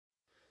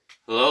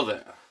Hello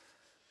there.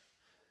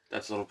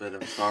 That's a little bit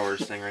of a Star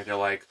Wars thing right there,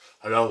 like,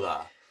 hello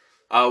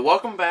there.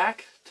 Welcome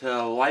back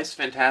to Life's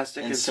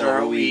Fantastic And so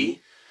are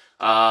we.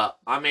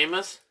 I'm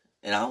Amos.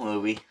 And I'm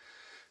Obi.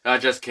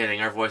 Just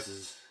kidding, our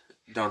voices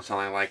don't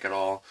sound alike at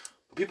all.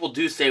 People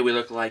do say we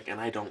look alike, and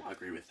I don't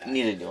agree with that.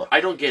 Neither do I.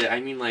 I don't get it. I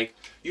mean, like,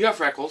 you have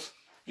freckles.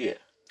 Yeah.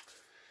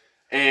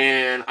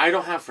 And I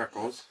don't have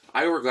freckles.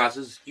 I wear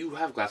glasses. You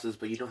have glasses,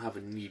 but you don't have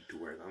a need to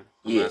wear them.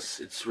 Unless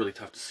it's really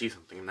tough to see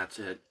something, and that's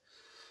it.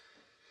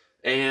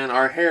 And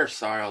our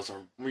hairstyles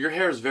are... Your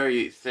hair is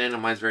very thin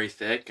and mine's very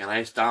thick, and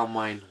I style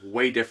mine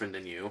way different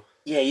than you.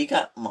 Yeah, you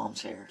got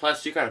mom's hair.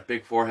 Plus, you got a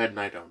big forehead and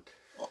I don't.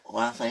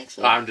 Well, thanks.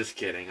 I'm just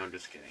kidding.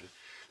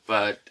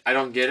 But I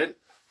don't get it.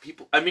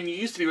 People... I mean, you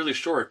used to be really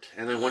short,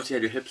 and then once you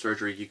had your hip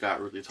surgery, you got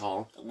really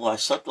tall. Well, I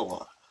slept a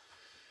lot.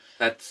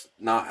 That's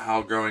not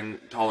how growing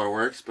taller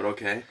works, but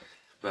okay.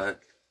 But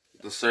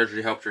the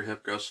surgery helped your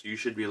hip grow, so you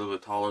should be a little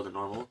bit taller than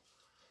normal.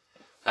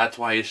 That's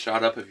why he's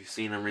shot up. If you've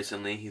seen him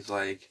recently, he's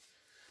like...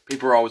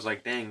 People are always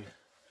like, dang,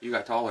 you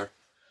got taller.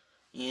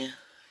 Yeah.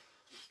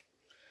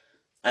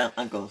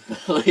 I'm going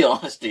to be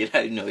honest, dude. I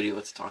have no idea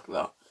what to talk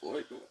about.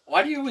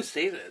 Why do you always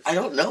say this? I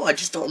don't know. I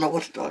just don't know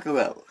what to talk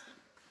about.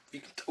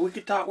 We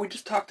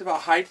just talked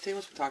about height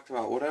things. We talked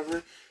about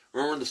whatever.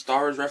 Remember the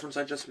Star Wars reference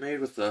I just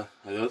made with the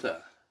hello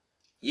there?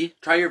 Yeah.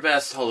 Try your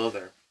best. Hello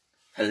there.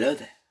 Hello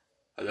there.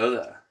 Hello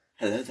there.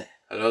 Hello there.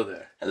 Hello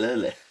there. Hello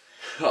there.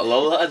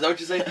 Hello, is that what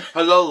you say?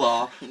 Hello,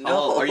 law.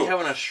 No. Are you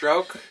having a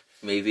stroke?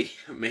 Maybe.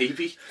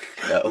 Maybe.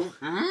 No.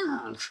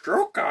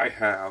 Stroke I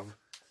have.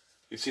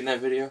 You seen that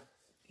video?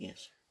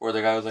 Yes. Where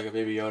the guy was like a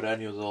baby Yoda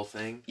and he was a little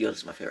thing?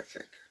 Yoda's my favorite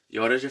character.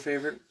 Yoda's your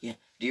favorite? Yeah.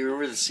 Do you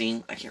remember the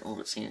scene? I can't remember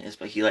what scene it is,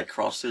 but he like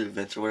crossed through the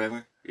vents or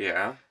whatever.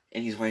 Yeah.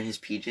 And he's wearing his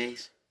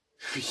PJs.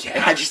 Yeah.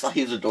 And I just thought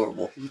he was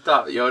adorable. You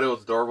thought Yoda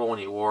was adorable when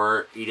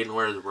he didn't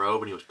wear his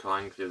robe and he was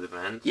crawling through the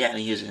vent? Yeah, and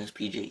he was in his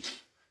PJs.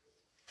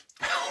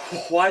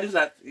 Why does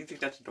that... You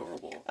think that's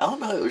adorable? I don't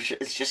know.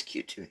 It's just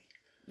cute to me.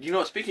 You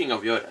know, speaking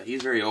of Yoda,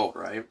 he's very old,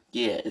 right?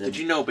 Yeah. Did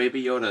you know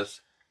Baby Yoda's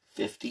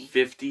 50?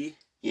 50?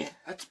 Yeah.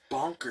 That's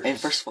bonkers. And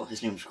first of all,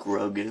 his name's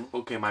Grogu.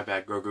 Okay, my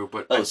bad, Grogu,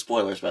 but... Oh,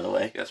 spoilers, by the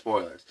way. Yeah,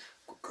 spoilers.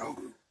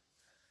 Grogu.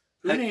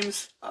 Who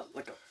names...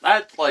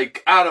 that's,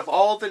 like, out of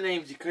all the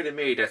names you could have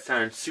made, that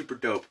sounds super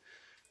dope.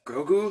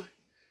 Grogu?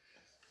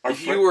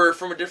 If you were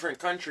from a different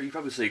country, you'd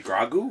probably say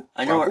Grogu?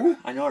 I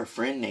know our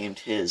friend named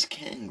his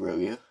Ken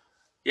Grogu.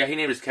 Yeah, he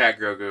named his cat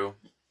Grogu.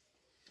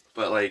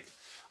 But, like...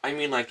 I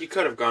mean, like, you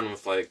could have gone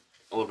with, like,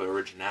 a little bit of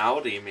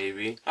originality,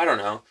 maybe. I don't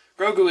know.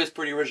 Grogu is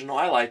pretty original.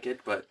 I like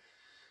it, but...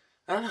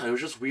 I don't know. It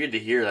was just weird to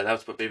hear that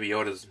that's what Baby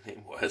Yoda's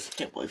name was. I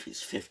can't believe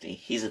he's 50.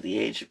 He's at the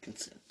age of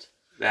consent.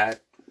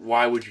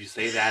 Why would you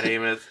say that,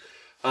 Amos?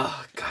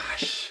 Oh,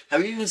 gosh.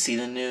 Have you even seen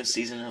the new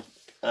season of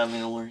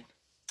Mandalorian?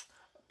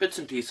 Bits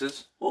and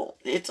pieces. Well,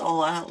 it's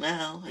all out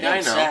now. Yeah, I know.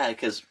 It's sad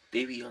because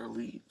Baby Yoda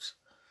leaves.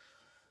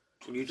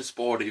 Well, you just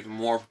spoiled it even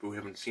more for people who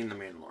haven't seen The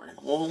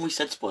Mandalorian. Well, we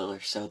said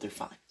spoilers, so they're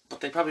fine. But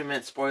they probably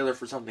meant spoiler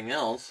for something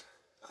else.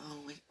 Oh,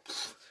 wait.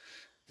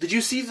 Did you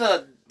see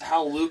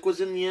how Luke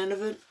was in the end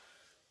of it?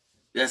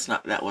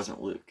 That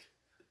wasn't Luke.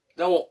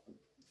 No,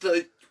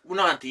 well,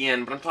 not at the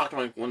end, but I'm talking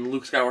like when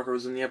Luke Skywalker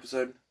was in the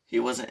episode. He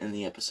wasn't in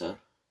the episode.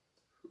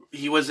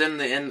 He was in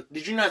the end.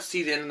 Did you not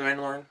see the end of The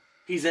Mandalorian?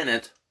 He's in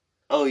it.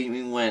 Oh, you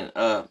mean when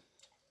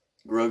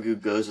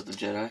Grogu goes with the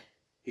Jedi?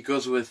 He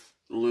goes with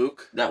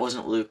Luke? That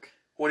wasn't Luke.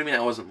 What do you mean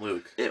that wasn't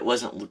Luke? It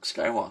wasn't Luke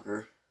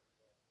Skywalker.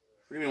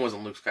 What do you mean it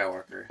wasn't Luke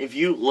Skywalker? If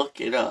you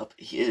look it up,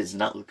 he is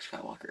not Luke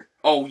Skywalker.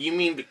 Oh, you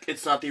mean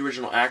it's not the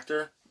original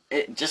actor?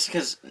 Not just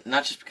because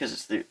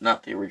it's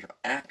not the original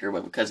actor,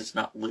 but because it's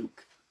not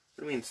Luke.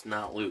 What do you mean it's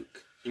not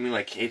Luke? You mean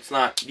like it's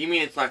not? Do you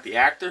mean it's not the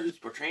actor who's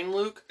portraying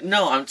Luke?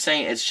 No, I'm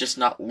saying it's just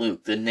not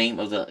Luke. The name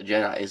of the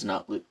Jedi is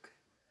not Luke.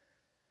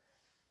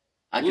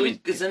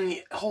 Luke is in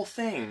the whole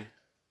thing.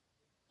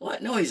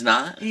 What? No, he's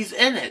not. He's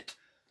in it.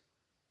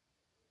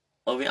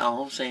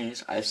 All I'm saying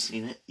is I've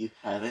seen it. You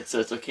haven't, so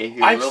it's okay.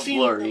 You're a little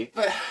blurry.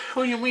 But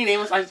what do you mean,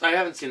 Amos? I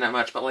haven't seen that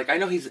much, but like I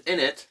know he's in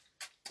it.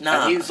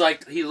 Nah. And he's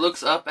like he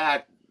looks up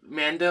at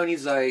Mando and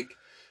he's like,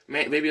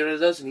 Baby Yoda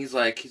does, and he's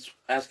like he's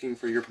asking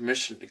for your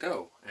permission to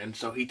go, and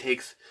so he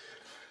takes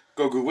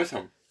Grogu with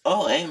him.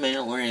 Oh, hey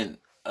man,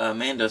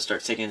 Mando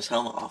starts taking his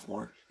helmet off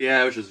more.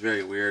 Yeah, which is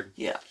very weird.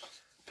 Yeah.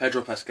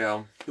 Pedro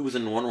Pascal, who was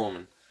in Wonder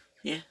Woman.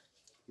 Yeah.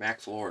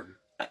 Max Lord.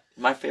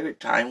 My favorite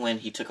time when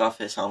he took off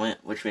his helmet,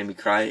 which made me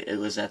cry, it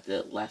was at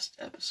the last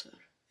episode.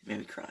 It made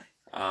me cry.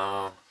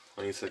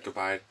 When he said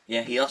goodbye.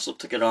 Yeah, he also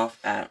took it off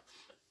at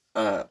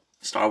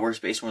Star Wars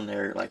base when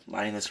they're like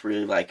mining this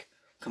really like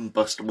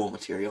combustible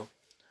material.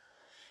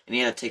 And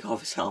he had to take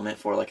off his helmet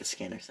for like a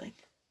scanner thing.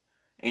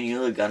 And you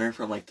know the gunner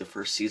from like the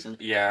first season?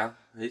 Yeah.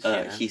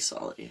 He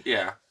saw it.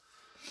 Yeah.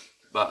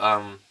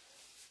 But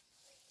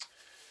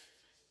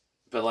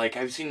like,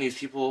 have you seen these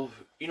people?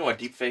 You know what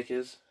deepfake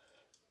is?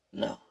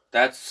 No.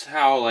 That's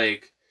how,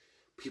 like,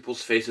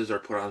 people's faces are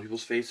put on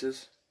people's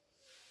faces.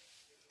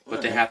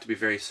 But they have to be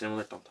very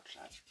similar. Don't touch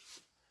that.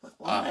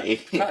 Why?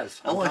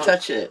 Because I want to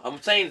touch it.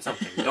 I'm saying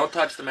something. Don't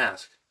touch the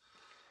mask.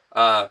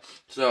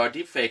 So a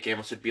deepfake game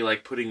would be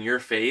like putting your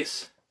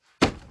face.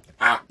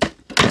 Ah,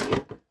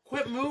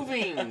 quit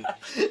moving!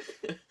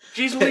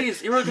 Jeez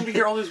Louise, you're gonna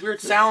hear all these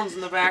weird sounds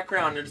in the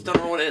background. You just don't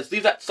know what it is.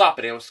 Leave that. Stop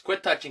it, Amos.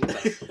 Quit touching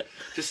stuff.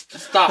 Just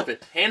stop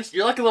it. Hands.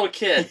 You're like a little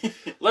kid.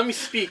 Let me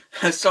speak.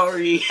 I'm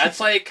sorry. That's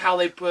like how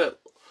they put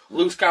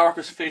Luke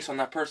Skywalker's face on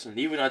that person,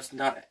 even though it's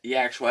not the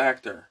actual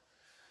actor.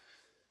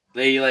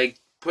 They like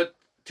put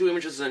two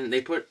images and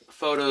they put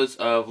photos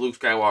of Luke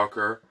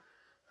Skywalker,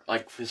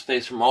 like his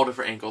face from all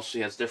different angles, so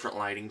he has different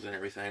lightings and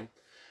everything.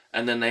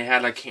 And then they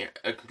had like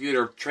a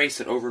computer trace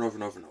it over and over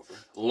and over and over,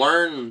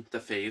 learn the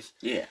face.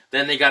 Yeah.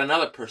 Then they got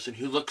another person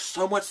who looked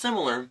somewhat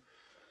similar,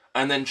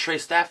 and then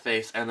trace that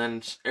face, and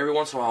then every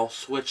once in a while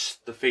switch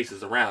the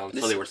faces around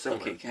so they were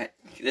similar. Okay,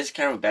 this is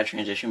kind of a bad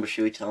transition, but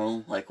should we tell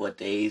them like what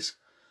days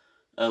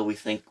we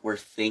think we're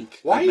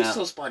Why are you about?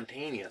 so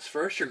spontaneous?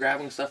 First you're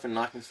grabbing stuff and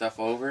knocking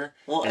stuff over.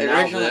 Well, and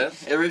now originally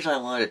this. I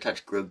wanted to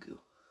touch Grogu.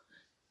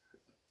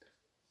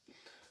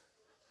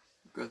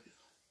 Grogu.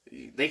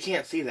 They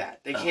can't see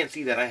that. They can't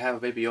see that I have a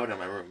Baby Yoda in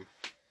my room.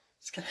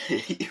 It's kind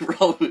of, you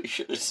probably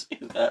should have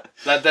seen that.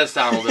 That does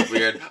sound a little bit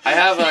weird. I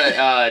have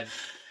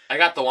I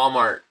got the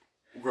Walmart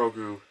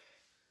Grogu.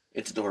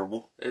 It's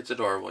adorable. It's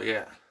adorable,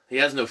 yeah. He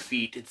has no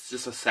feet. It's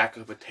just a sack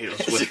of potatoes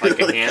It's with like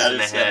really a hand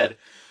and a kinda head. sad.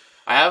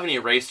 I have an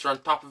eraser on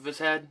top of his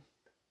head.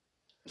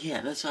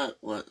 Yeah, that's what I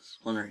was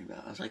wondering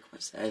about. I was like,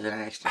 what's that? And then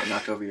I actually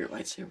knocked over your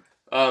lightsaber.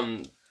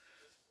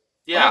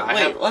 Yeah, Oh,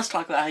 wait, let's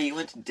talk about how you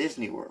went to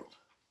Disney World.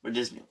 Or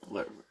Disney,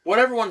 whatever.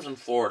 whatever one's in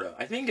Florida.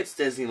 I think it's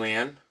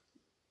Disneyland.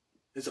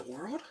 Is it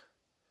World?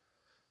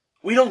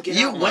 We don't get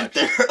You out went much.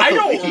 there. I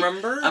don't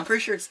remember. I'm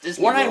pretty sure it's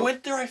Disney When World. I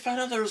went there, I found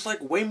out there was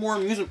like way more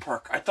amusement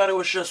park. I thought it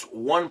was just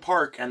one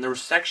park and there were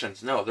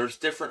sections. No, there's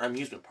different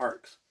amusement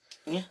parks.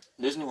 Yeah,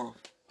 Disney World.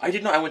 I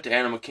did know. I went to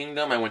Animal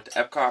Kingdom, I went to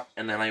Epcot,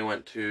 and then I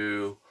went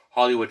to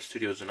Hollywood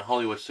Studios. In the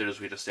Hollywood Studios,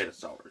 we just stayed at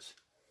Star Wars.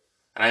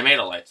 And I made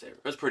a lightsaber.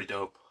 It was pretty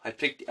dope. I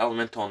picked the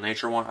Elemental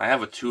Nature one. I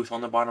have a tooth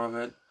on the bottom of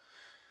it.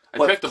 I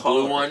What picked the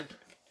color? blue one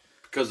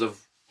because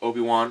of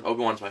Obi-Wan.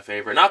 Obi-Wan's my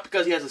favorite. Not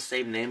because he has the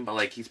same name, but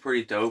like he's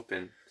pretty dope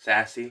and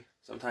sassy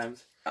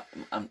sometimes.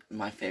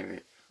 My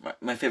favorite.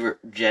 My favorite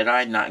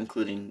Jedi, not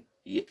including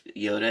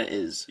Yoda,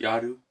 is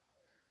Yadu.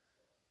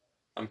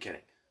 I'm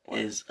kidding. what?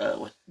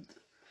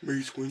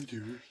 Mace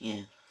Windu.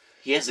 Yeah,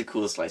 he has the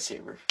coolest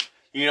lightsaber.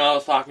 You know, I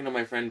was talking to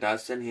my friend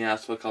Dustin. He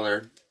asked what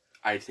color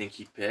I think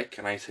he'd pick,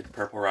 and I said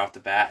purple right off the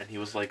bat, and he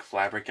was like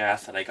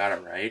flabbergasted that I got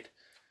it right.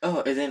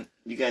 Oh, and then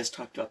you guys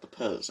talked about the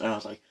pose, and I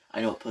was like,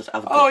 I know what pose. I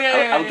would Oh, go,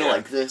 yeah, I would yeah. go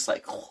like this,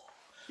 like. Oh.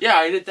 Yeah,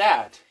 I did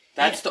that.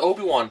 That's Yeah. the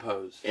Obi-Wan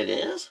pose. It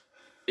is.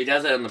 He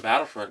does it in the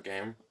Battlefront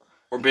game.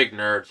 We're big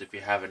nerds, if you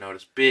haven't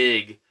noticed.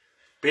 Big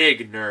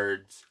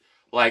nerds.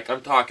 Like,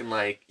 I'm talking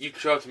like, you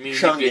show up to me...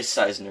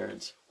 Chungus-sized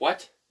nerds.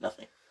 What?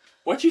 Nothing.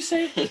 What'd you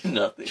say?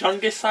 Nothing.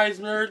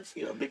 Chungus-sized nerds?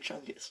 You know, big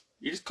Chungus.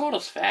 You just called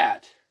us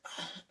fat.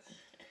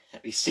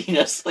 Have you seen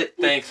us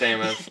lately? Thanks,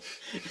 Amos.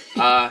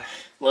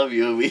 Love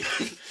you, Obi.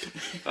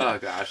 Oh,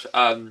 gosh.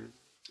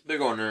 Big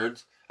old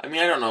nerds. I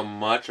mean, I don't know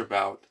much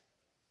about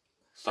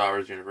Star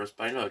Wars universe,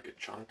 but I know a good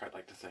chunk, I'd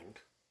like to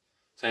think.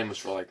 Same as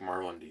for, like,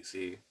 Marvel and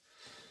DC.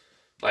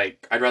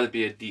 Like, I'd rather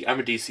be I'm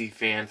a DC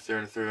fan through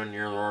and through, and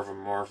you're more of a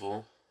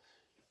Marvel.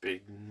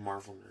 Big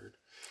Marvel nerd.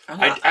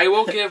 I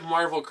will give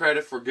Marvel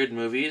credit for good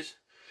movies.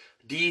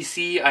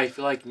 DC, I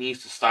feel like,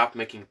 needs to stop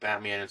making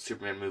Batman and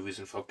Superman movies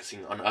and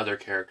focusing on other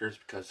characters,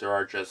 because there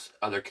are just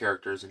other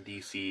characters in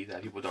DC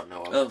that people don't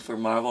know of. Oh, for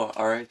Marvel,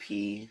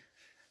 R.I.P.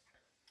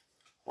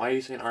 Why are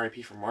you saying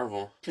R.I.P. for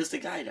Marvel? Because the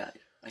guy died.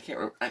 I can't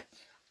remember.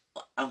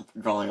 I'm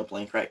drawing a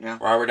blank right now.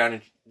 Robert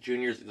Downey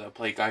Jr.,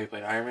 the guy who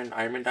played Iron Man.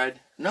 Iron Man died?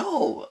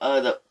 No,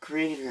 the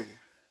creator.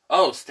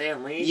 Oh,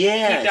 Stan Lee?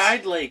 Yes. He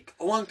died, like,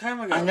 a long time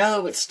ago. I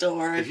know, but still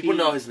R.I.P. If people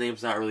know his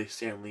name's not really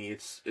Stan Lee.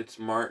 It's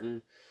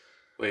Martin...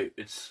 Wait,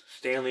 it's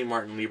Stanley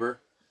Martin Lieber.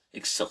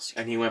 Excelsior.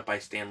 And he went by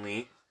Stan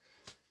Lee.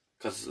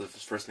 Because of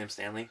his first name,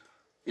 Stanley.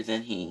 And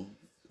then he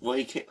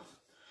came...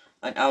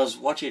 I was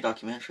watching a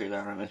documentary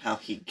about him and how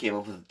he came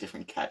up with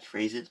different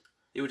catchphrases.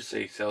 He would just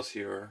say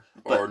Excelsior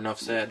But- or Enough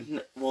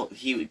Said. Well,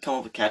 he would come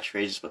up with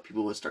catchphrases, but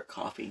people would start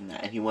copying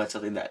that, and he wanted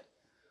something that,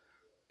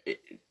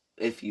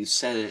 if you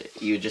said it,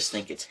 you would just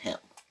think it's him.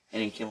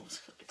 And he came up with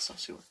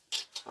Excelsior.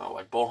 Oh,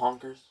 like bull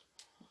honkers?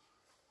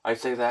 I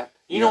say that.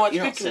 You Yeah, know what? you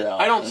don't say that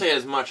I don't often. say it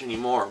as much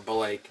anymore, but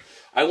like,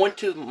 I went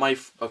to my...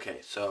 Okay,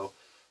 so,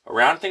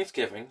 around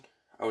Thanksgiving,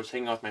 I was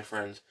hanging out with my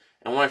friends,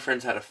 and one of my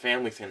friends had a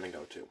family thing to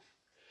go to.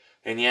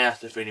 And he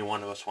asked if any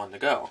one of us wanted to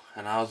go.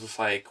 And I was just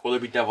like, will there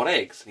be deviled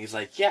eggs? And he's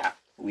like, yeah.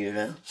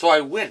 Weirdo. So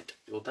I went.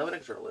 Well, deviled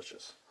eggs are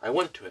delicious. I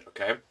went to it,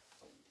 okay?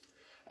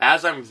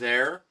 As I'm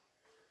there,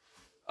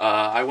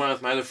 I went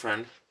with my other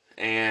friend,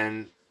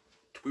 and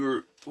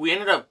we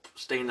ended up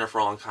staying there for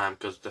a long time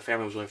because the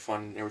family was really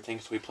fun and everything,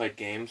 so we played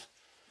games.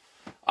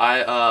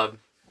 I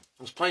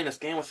was playing this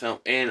game with them,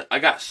 and I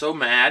got so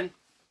mad.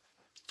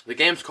 The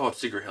game's called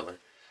Secret Hitler.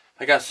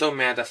 I got so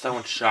mad that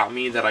someone shot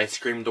me that I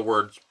screamed the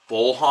words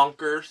bull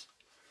honkers.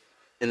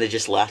 And they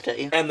just laughed at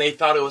you? And they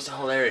thought it was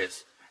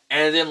hilarious.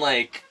 And then,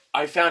 like,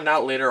 I found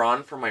out later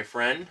on from my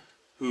friend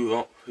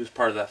who's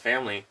part of that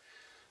family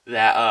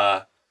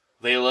that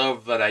they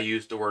love that I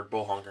use the word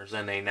bull honkers,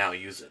 and they now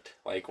use it.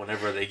 Like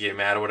whenever they get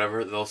mad or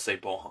whatever, they'll say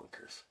bull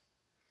honkers.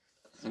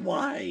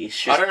 Why?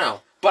 I don't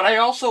know, but I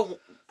also,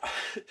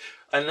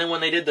 and then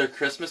when they did their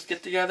Christmas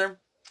get together,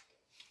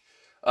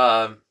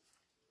 my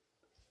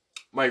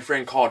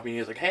friend called me. He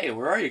was like, "Hey,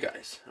 where are you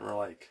guys?" And we're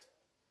like,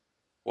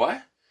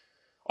 "What?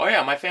 Oh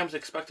yeah, my fam's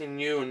expecting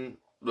you and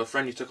the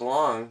friend you took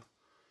along.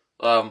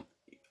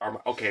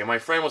 Okay, my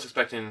friend was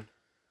expecting.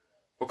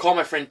 We'll call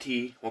my friend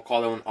T. We'll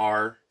call that one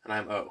R, and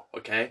I'm O.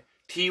 Okay,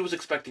 T was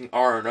expecting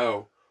R and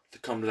O to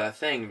come to that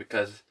thing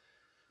because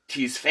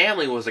T's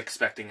family was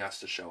expecting us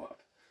to show up.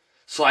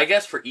 So I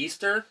guess for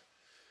Easter,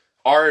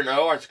 R and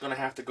O are going to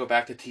have to go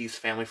back to T's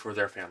family for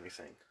their family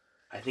thing.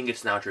 I think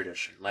it's now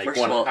tradition. Like First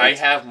when of all, I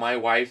have my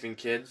wife and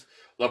kids,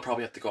 they'll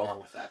probably have to go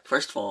along with that.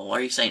 First of all, why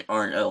are you saying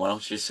R and O? Why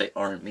don't you just say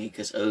R and me?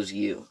 Because O's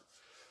you.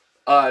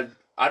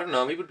 I don't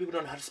know. Maybe people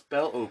don't know how to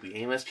spell Obi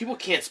Amos. People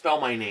can't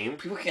spell my name.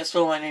 People can't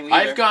spell my name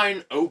either. I've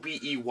gotten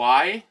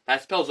Obey.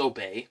 That spells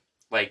obey.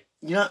 Like,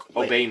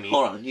 obey me.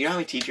 Hold on. You know how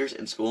many teachers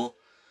in school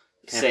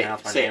can't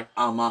pronounce my name?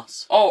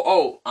 Amos.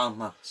 Oh.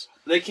 Amos.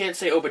 They can't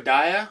say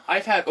Obadiah.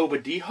 I've had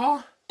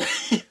Obadiah.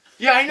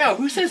 Yeah, I know.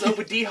 Who says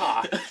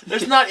Obadiah?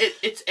 There's not.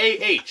 It's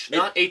A-H,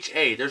 not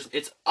H-A.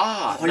 It's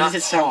ah. Why does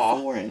it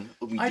sound foreign?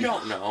 I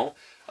don't know.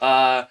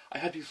 I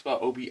had people spell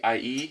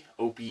O-B-I-E,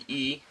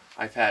 O-B-E.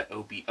 I've had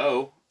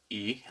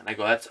O-B-O-E, and I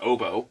go, that's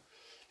oboe.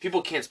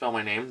 People can't spell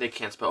my name. They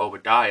can't spell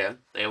Obadiah.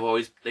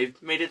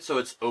 They've made it so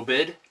it's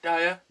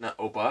Obadiah, not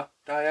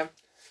Obadiah.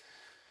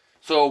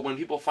 So when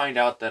people find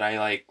out that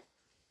I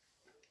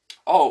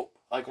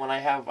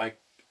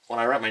when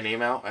I write my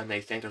name out and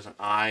they think there's an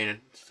I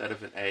instead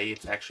of an A,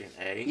 it's actually an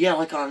A. Yeah,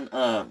 like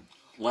on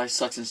Life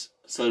Sucks and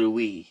So Do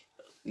We.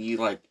 You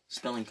like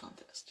spelling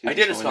contest. I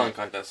did a spelling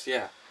contest,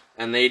 yeah.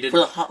 And they did for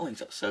the hot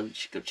wings episode. You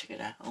should go check it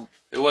out.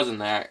 It wasn't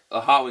that.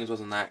 The hot wings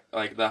wasn't that.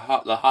 Like the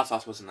hot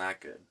sauce wasn't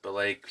that good. But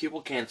like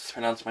people can't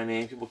pronounce my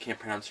name. People can't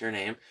pronounce your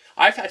name.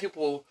 I've had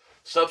people,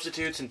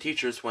 substitutes and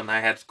teachers, when I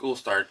had school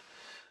start,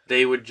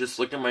 they would just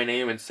look at my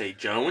name and say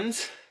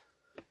Jones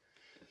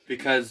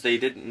because they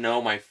didn't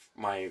know my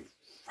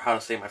how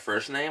to say my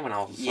first name, and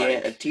I was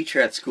like, a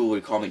teacher at school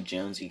would call me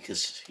Jonesy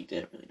because he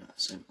didn't really know how to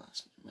say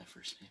my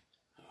first name.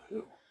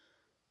 Who?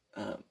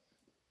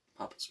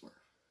 Papa Smurf.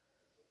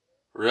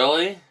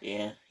 Really?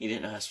 Yeah, he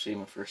didn't know how to say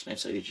my first name,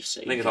 so he just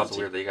say. I think it's also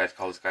weird that you guys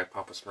call this guy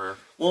Papa Smurf.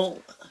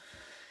 Well,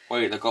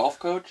 wait, the golf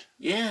coach?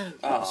 Yeah,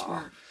 Papa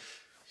Smurf.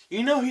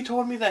 You know, he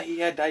told me that he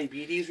had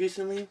diabetes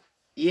recently.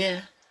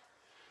 Yeah.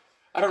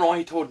 I don't know why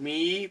he told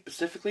me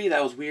specifically.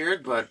 That was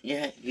weird, but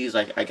yeah, he was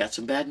like, "I got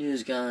some bad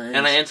news, guys."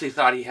 And I instantly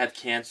thought he had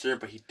cancer,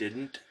 but he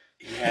didn't.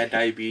 He had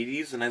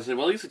diabetes, and I said,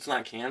 "Well, at least it's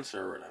not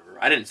cancer or whatever."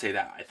 I didn't say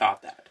that. I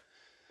thought that.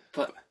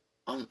 But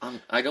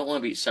I don't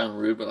want to sound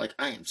rude, but like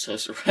I am so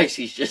surprised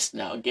he's just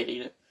now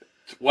getting it.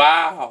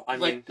 Wow, I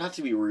like, mean, not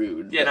to be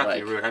rude. Yeah, but not to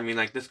be rude. I mean,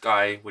 like this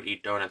guy would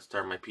eat donuts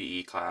during my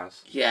PE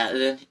class. Yeah,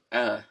 and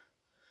then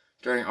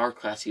during our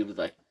class, he would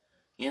like,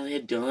 they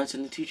had donuts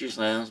in the teachers'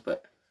 lounge,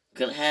 but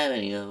couldn't have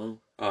any of them.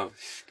 Oh.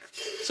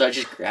 So I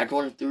just grabbed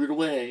one and threw it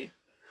away.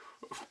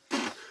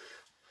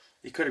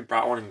 He could have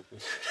brought one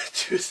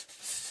to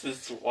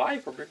his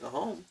wife or bring it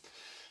home.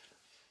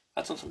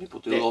 That's what some people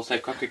do. They'll say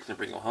cupcakes and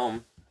bring them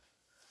home.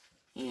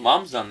 Yeah.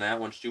 Mom's done that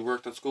when she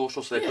worked at school.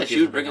 She'll say cookies.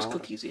 She would bring us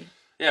cookies. Yeah.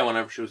 Yeah,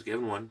 whenever she was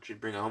given one, she'd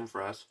bring it home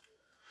for us.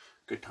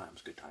 Good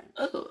times, good times.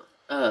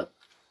 Oh,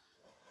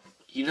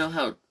 you know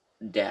how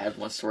Dad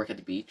wants to work at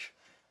the beach?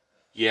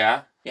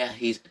 Yeah. Yeah,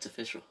 it's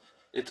official.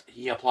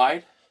 He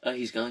applied?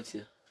 He's going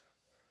to.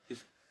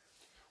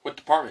 What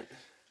department?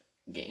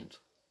 Games.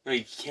 No,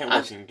 you can't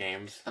work in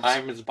games.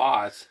 I'm his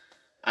boss.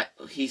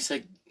 He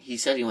said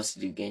he wants to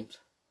do games.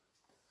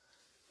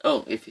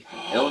 Oh, if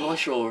Illinois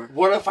Shore.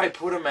 What if I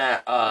put him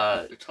at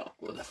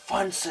the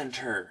fun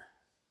center?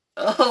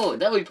 Oh,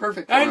 that would be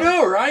perfect for him. I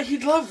know, right?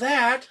 He'd love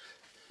that.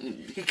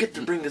 He'd get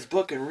to bring his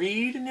book and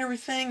read and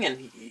everything, and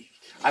he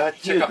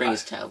would bring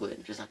his tablet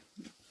and just like.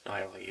 No,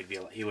 I don't think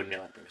he wouldn't be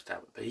able to bring his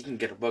tablet, but he can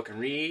get a book and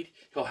read.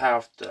 He'll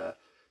have to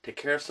take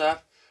care of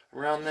stuff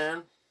around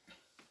then.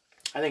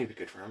 I think it'd be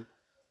good for him.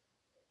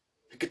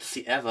 He'd get to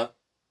see Eva.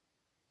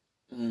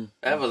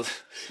 Eva's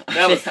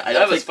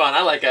fun.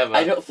 I like Eva.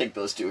 I don't think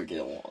those two would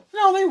get along.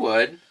 No, they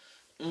would.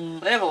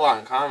 They have a lot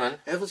in common.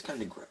 Eva's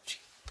kind of grouchy.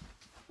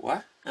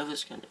 What?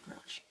 Eva's kind of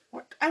grouchy.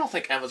 What? I don't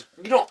think Eva's.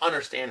 You don't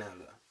understand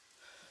Eva.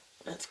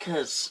 That's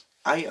because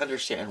I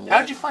understand.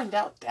 How did you find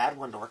out Dad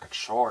wanted to work at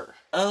Shore?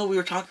 Oh, we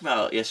were talking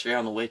about it yesterday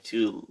on the way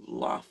to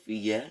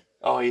Lafayette.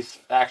 Oh, he's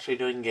actually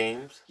doing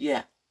games?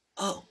 Yeah.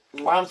 Oh.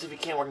 Why happens if he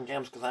can't work in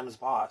games because I'm his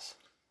boss?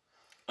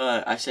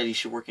 I said he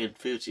should work in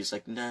foods. He's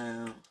like,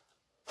 no.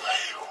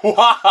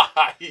 Why?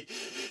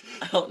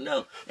 I don't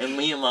know. And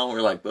me and Mom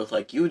were like, both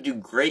like, you would do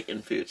great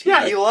in foods.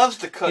 Yeah, he loves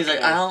to cook. He's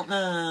like, I don't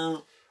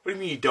know. What do you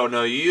mean you don't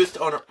know?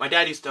 My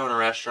dad used to own a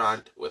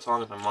restaurant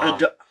along with my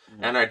mom.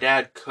 And our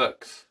dad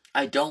cooks.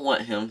 I don't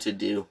want him to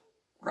do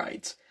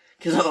rides.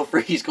 Because I'm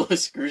afraid he's going to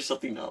screw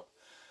something up.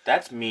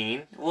 That's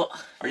mean. Well,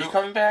 are you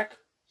coming back?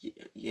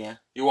 Yeah.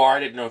 You are? I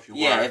didn't know if you were.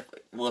 Yeah,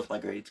 if my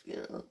grades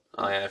get up.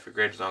 Oh, yeah, if your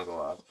grades don't go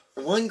up.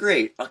 One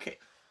grade. Okay.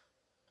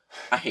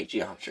 I hate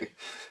geometry.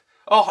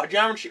 Oh,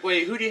 geometry.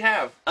 Wait, who do you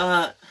have?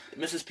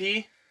 Mrs.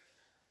 P?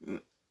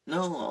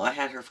 No, I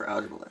had her for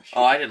algebra last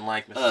year. Oh, I didn't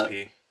like Mrs.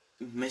 P.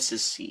 Mrs.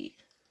 C.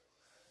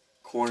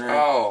 Corner.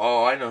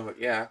 Oh, I know.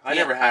 Yeah, I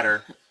never had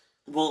her.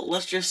 Well,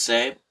 let's just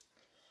say,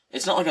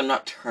 it's not like I'm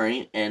not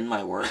turning in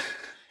my work.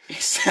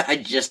 It's that I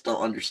just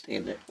don't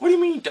understand it. What do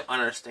you mean you don't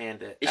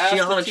understand it? It's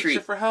geometry. The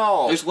teacher for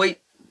help. There's way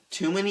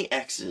too many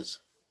X's.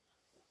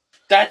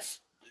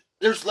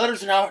 There's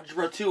letters in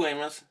algebra too,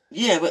 Amos.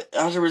 Yeah, but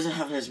algebra doesn't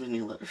have as many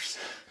letters.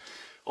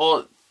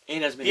 Well,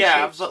 and as many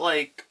shapes. But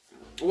like,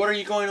 what are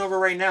you going over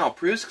right now?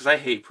 Proofs? Because I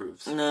hate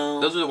proofs. No.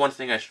 Those are the one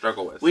thing I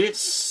struggle with. We did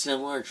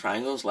similar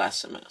triangles last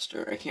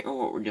semester. I can't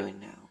remember what we're doing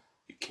now.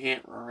 You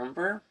can't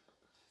remember?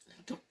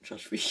 Don't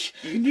judge me.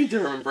 You need to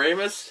remember,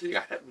 Amos. You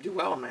gotta do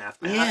well in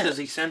math. Math is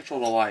essential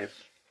to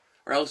life.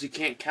 Or else you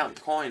can't count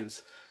your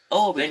coins.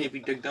 Oh, then you'd be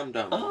dig dum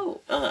dum. Oh,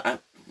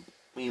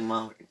 me and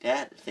Mom and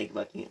Dad think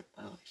about getting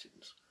my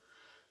license.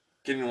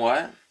 Getting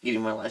what?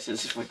 Getting my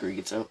license if my grade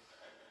gets up.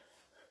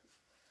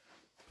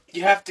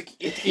 You have to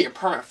get your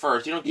permit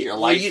first. You don't get your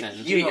license.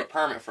 You get your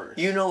permit first.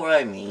 You know what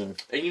I mean.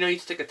 And you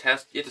take a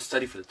test. You have to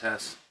study for the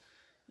test.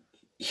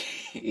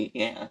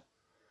 Yeah.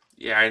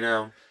 Yeah, I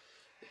know.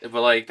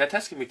 But, like, that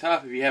test can be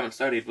tough if you haven't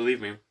studied,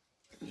 believe me.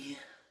 Yeah,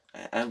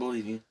 I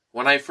believe you.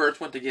 When I first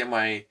went to get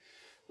my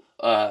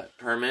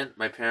permit,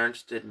 my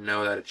parents didn't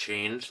know that it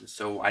changed, and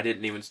so I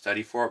didn't even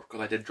study for it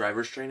because I did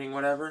driver's training,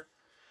 whatever.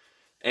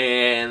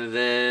 And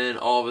then,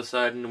 all of a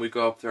sudden, we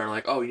go up there and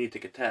like, oh, you need to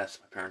take a test.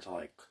 My parents are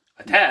like,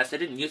 a test?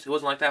 It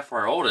wasn't like that for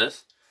our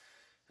oldest.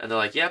 And they're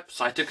like, yep,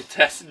 so I took a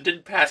test and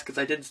didn't pass because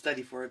I didn't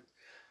study for it.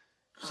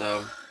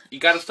 So, you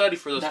gotta study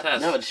for those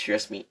tests. That would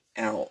stress me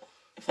out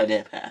if I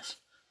didn't pass.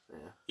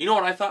 Yeah. You know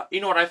what I thought?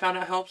 You know what I found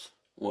out helps?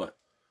 What?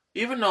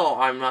 Even though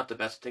I'm not the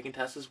best at taking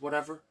tests,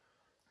 whatever,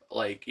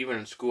 like, even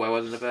in school I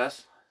wasn't the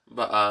best,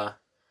 but,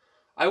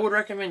 I would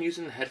recommend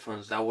using the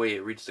headphones. That way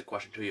it reads the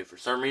question to you. For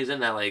some reason,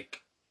 that,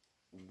 like,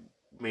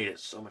 made it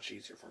so much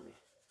easier for me.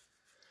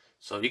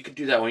 So you could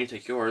do that when you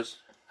take yours.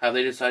 Have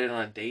they decided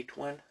on a date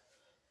when?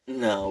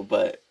 No,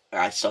 but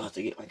I still have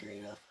to get my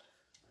grade up.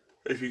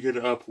 If you get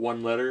up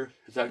one letter,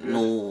 is that good?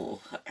 No,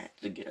 I have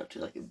to get up to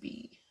like a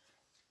B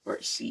or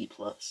a C+.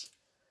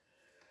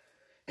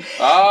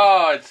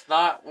 Oh, it's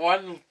not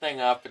one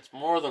thing up, it's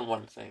more than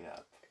one thing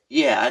up.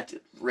 Yeah, I have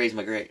to raise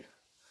my grade.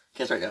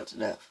 Because right now it's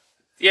an F.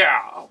 Yeah,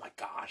 oh my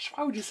gosh.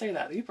 Why would you say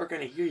that? People are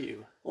going to hear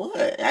you.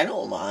 What? I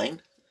don't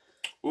mind.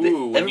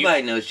 Ooh,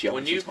 everybody knows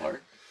geometry's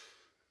hard.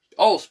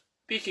 Oh,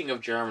 speaking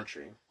of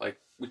geometry, like,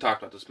 we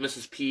talked about this.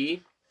 Mrs.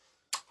 P,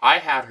 I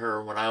had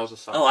her when I was a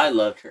sophomore. Oh, I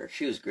loved her.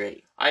 She was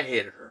great. I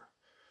hated her.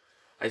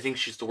 I think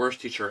she's the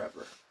worst teacher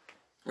ever.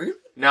 Really?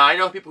 Now, I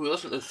know people who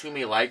listen to this who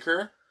may like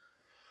her,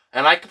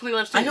 and I completely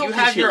understand. You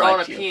have your own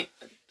opinion.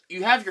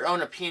 You have your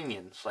own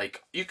opinions.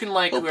 Like, you can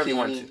like whoever you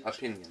want to.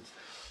 Opinions.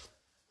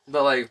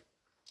 But, like,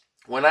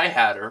 when I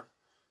had her,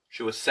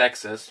 she was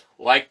sexist,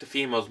 liked the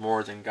females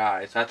more than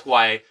guys. That's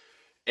why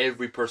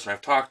every person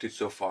I've talked to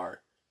so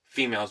far,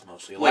 females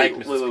mostly, like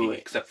Mrs. P,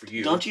 except for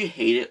you. Don't you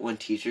hate it when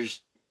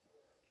teachers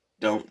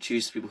don't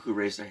choose people who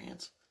raise their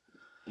hands?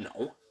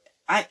 No.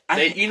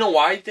 You know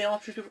why they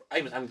don't choose people?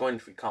 I'm going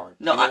to be calling.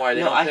 No, you know why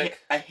they don't pick?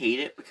 I hate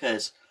it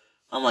because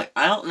I'm like,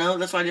 I don't know,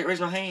 that's why I didn't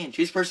raise my hand.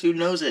 Choose the person who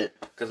knows it.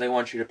 Because they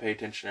want you to pay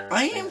attention.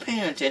 I am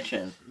paying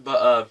attention.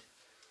 But,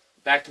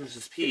 back to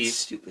Mrs. P. It's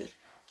stupid.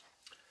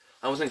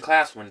 I was in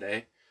class one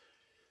day,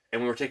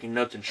 and we were taking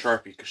notes in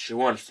Sharpie, because she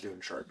wanted us to do it in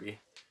Sharpie.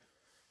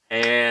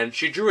 And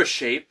she drew a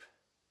shape,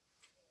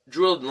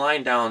 drew a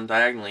line down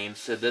diagonally, and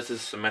said this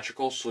is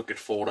symmetrical, so it could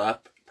fold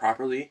up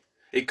properly.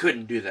 It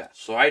couldn't do that,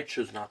 so I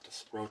chose not to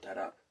wrote that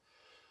up.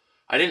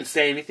 I didn't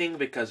say anything,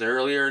 because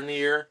earlier in the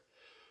year,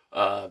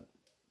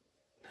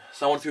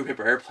 someone threw a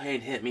paper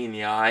airplane, hit me in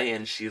the eye,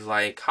 and she's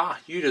like, ha,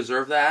 you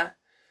deserve that.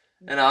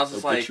 And I was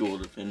just like,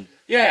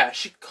 yeah,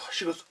 she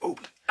goes, oh,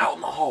 out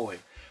in the hallway.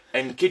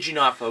 And kid you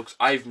not, folks,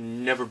 I've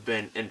never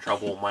been in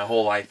trouble my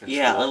whole life in school.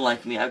 Yeah,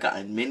 unlike me, I've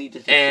gotten many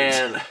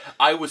detentions. And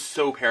I was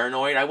so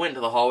paranoid. I went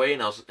into the hallway,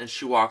 and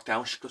she walked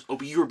down. She goes, oh,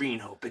 but you're being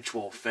a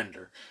habitual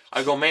offender.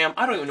 I go, ma'am,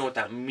 I don't even know what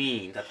that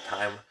means at the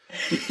time.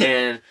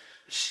 And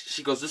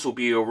she goes, this will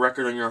be a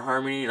record on your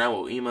harmony, and I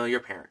will email your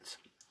parents.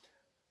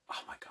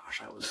 Oh, my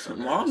gosh, I was so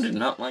nervous. Mom did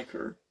not like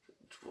her.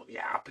 Well,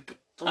 yeah, but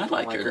I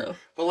like her, though.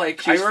 But,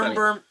 like, I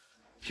remember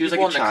she was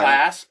people like in the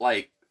class,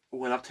 like,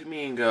 went up to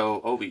me and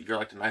go, Obi, you're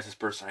like the nicest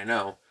person I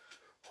know.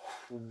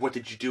 What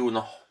did you do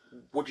to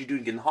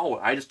get in the hallway?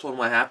 I just told them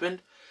what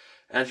happened,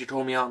 and she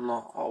told me out in the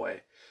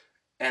hallway.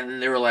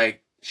 And they were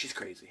like, she's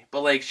crazy.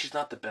 But, like, she's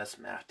not the best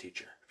math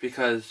teacher.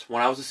 Because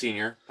when I was a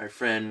senior, my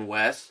friend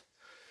Wes,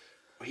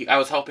 I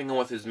was helping him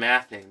with his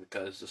math thing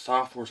because the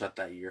sophomores at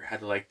that year had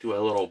to, like, do a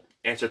little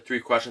answer 3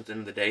 questions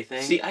in the day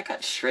thing. See, I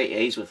got straight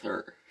A's with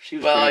her. She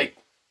was great. Like,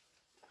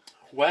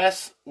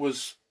 Wes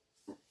was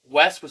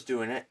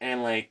doing it,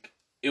 and, like,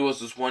 it was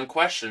this one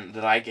question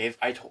that I gave.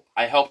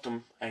 I helped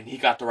him, and he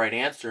got the right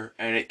answer,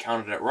 and it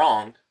counted it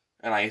wrong.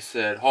 And I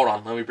said, hold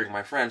on, let me bring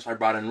my friend. So I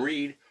brought in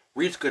Reed.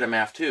 Reed's good at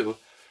math, too.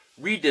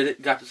 Reed did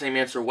it, got the same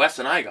answer Wes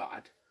and I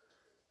got.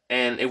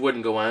 And it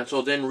wouldn't go in.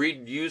 So then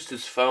Reed used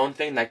his phone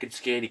thing that could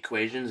scan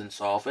equations and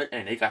solve it,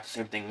 and he got the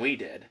same thing we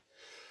did.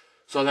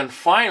 So then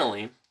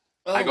finally,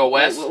 I go,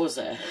 Wes. What was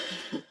that?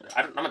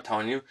 I'm not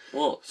telling you.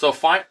 Well, so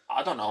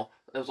I don't know.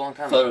 It was a long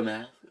time ago. Photo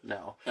math?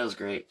 No. That was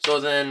great. So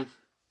then,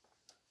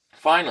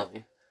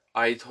 finally,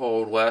 I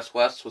told Wes,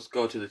 let's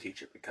go to the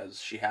teacher because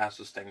she has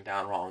this thing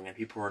down wrong and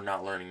people are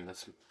not learning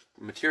this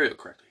material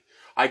correctly.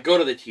 I go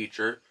to the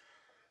teacher,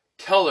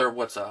 tell her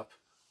what's up,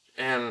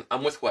 and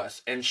I'm with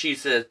Wes, and she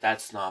says,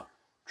 that's not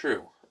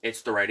true.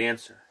 It's the right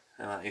answer.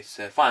 And I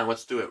said, fine,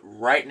 let's do it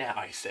right now,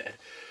 I said.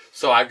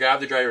 So I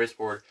grabbed the dry erase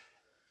board,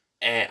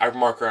 and a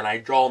marker, and I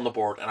draw on the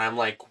board, and I'm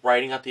like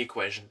writing out the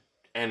equation,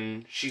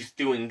 and she's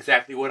doing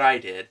exactly what I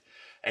did.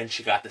 And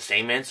she got the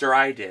same answer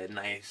I did. And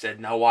I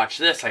said, now watch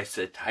this. I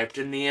said, typed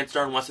in the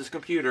answer on Wes's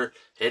computer.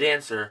 Hit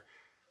answer.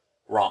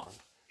 Wrong.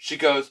 She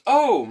goes,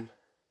 oh,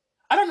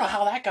 I don't know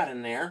how that got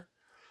in there.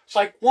 It's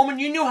like, woman,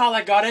 you knew how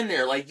that got in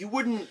there. Like, you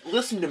wouldn't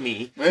listen to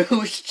me. Maybe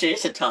we should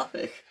change the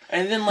topic.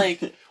 And then,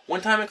 like, one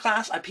time in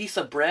class, a piece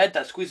of bread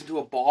that squeezed into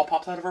a ball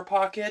popped out of her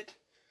pocket.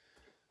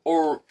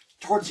 Or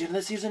towards the end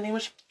of the season,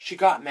 English, she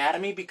got mad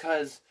at me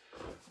because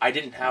I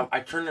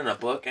turned in a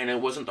book and it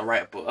wasn't the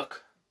right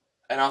book.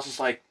 And I was just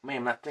like,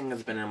 ma'am, that thing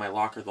has been in my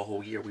locker the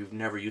whole year. We've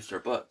never used our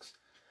books.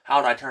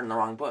 How did I turn in the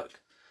wrong book?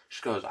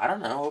 She goes, I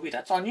don't know, Obi,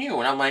 that's on you.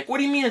 And I'm like, what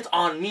do you mean it's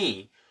on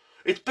me?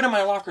 It's been in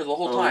my locker the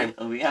whole time.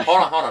 Yeah.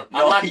 Hold on.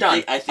 No, I'm not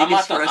done. I'm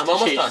almost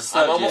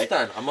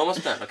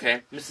almost done,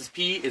 okay? Mrs.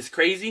 P is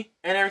crazy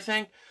and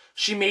everything.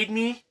 She made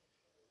me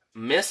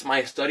miss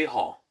my study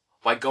hall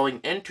by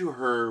going into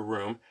her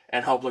room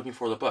and help looking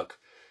for the book.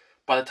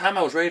 By the time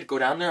I was ready to go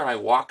down there and I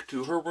walked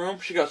to her room,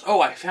 she goes,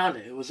 oh, I found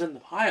it. It was in the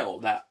pile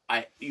that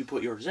you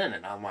put yours in.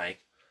 And I'm like,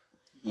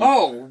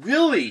 oh,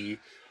 really?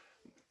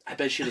 I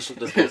bet she just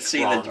looked at the book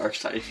seeing wrong. the dark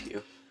side of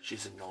you.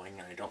 She's annoying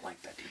and I don't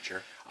like that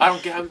teacher. I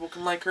don't get how people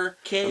can like her.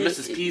 But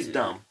Mrs. P's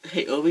dumb.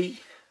 Hey, Obi,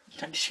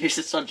 time to change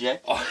the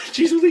subject. Oh,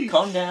 jeez, Lee.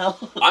 Calm down.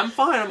 I'm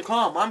fine. I'm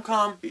calm. I'm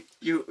calm.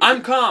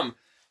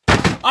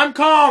 I'm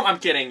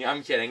kidding.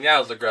 That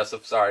was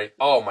aggressive. Sorry.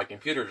 Oh, my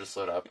computer just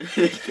lit up.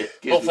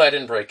 Hopefully I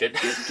didn't break it.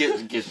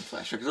 Give some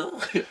flash. Hey,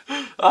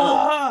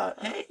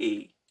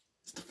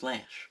 it's the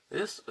flash.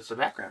 It's the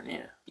background,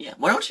 yeah. Yeah.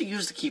 Why don't you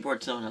use the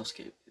keyboard someone else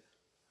gave?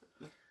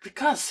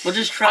 Because we'll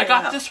just try I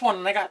got this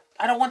one, and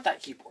I don't want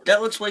that keyboard.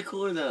 That looks way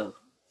cooler though.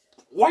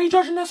 Why are you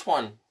judging this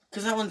one?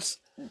 Because that one's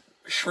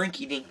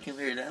shrinky dink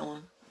compared to that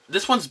one.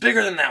 This one's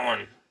bigger than that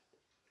one.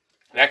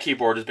 That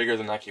keyboard is bigger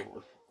than that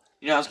keyboard.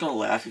 You know, I was gonna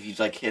laugh if you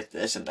like hit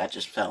this and that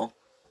just fell.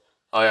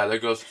 Oh yeah, there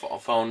goes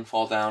phone,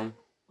 fall down.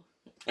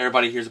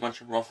 Everybody hears a bunch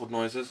of ruffled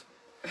noises.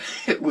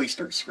 We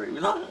start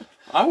screaming.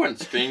 I wouldn't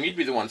scream. You'd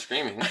be the one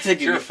screaming. I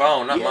think it's your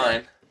phone, not yeah.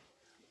 mine.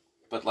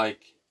 But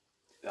like,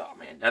 oh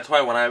man, that's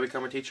why when I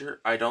become a teacher,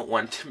 I don't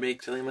want to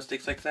make silly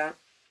mistakes like that.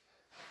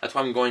 That's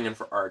why I'm going in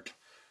for art.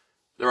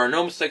 There are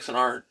no mistakes in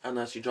art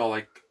unless you draw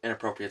like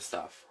inappropriate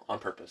stuff on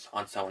purpose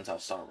on someone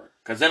else's artwork.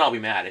 Because then I'll be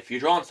mad. If you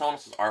draw on someone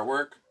else's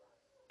artwork,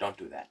 don't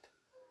do that.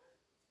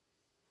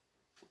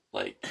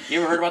 Like, you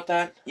ever heard about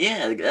that?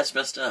 Yeah, that's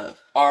messed up.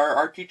 Our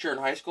art teacher in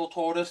high school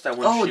told us that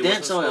when she was in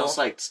didn't someone school, else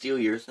like steal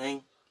your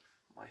thing?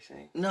 My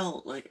thing?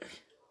 No, like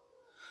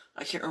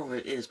I can't remember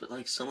what it is, but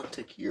like someone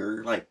took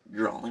your like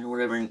drawing or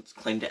whatever and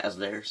claimed it as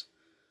theirs.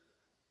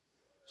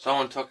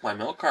 Someone took my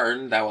milk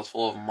carton that was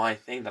full of my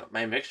thing,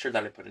 my mixture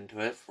that I put into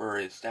it for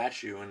a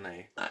statue, and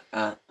they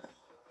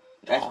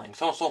drawing.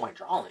 Someone stole my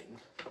drawing.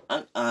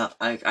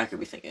 I could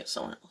be thinking of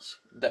someone else.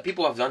 That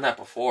people have done that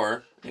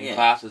before in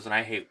classes, and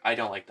I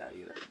don't like that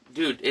either.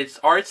 Dude,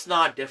 art's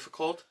not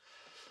difficult.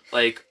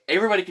 Like,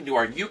 everybody can do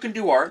art. You can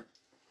do art.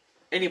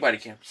 Anybody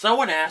can.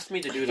 Someone asked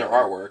me to do their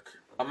artwork.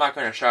 I'm not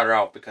going to shout her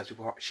out because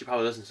she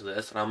probably listens to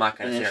this, and I'm not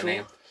going to say her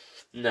name.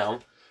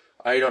 No.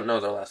 I don't know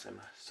their last name,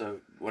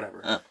 so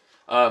whatever.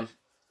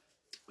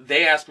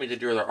 They asked me to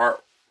do their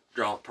art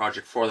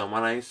project for them.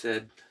 When I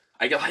said,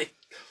 I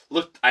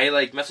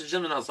messaged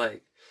them, and I was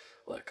like,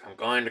 look, I'm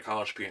going to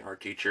college to be an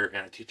art teacher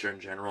and a teacher in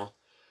general.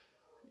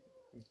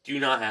 Do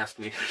not ask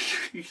me.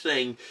 You're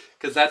saying,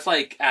 because that's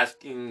like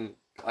asking,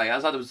 like,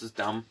 I thought it was just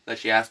dumb that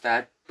she asked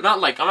that. But not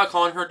like, I'm not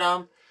calling her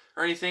dumb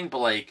or anything, but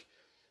like,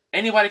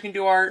 anybody can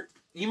do art.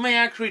 You may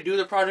actually do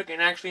the project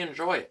and actually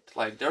enjoy it.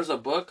 Like, there's a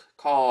book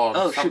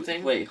called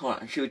something. Wait, hold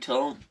on. Should we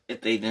tell them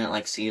if they didn't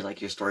like see like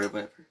your story or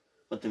whatever,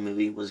 what the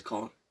movie was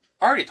called?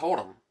 I already told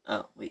them.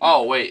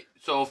 Oh, wait.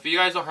 So if you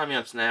guys don't have me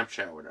on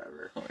Snapchat or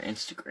whatever. Or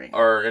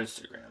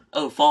Instagram.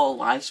 Oh, Follow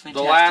Life's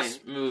Fantastic. The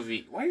last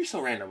movie. Why are you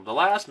so random? The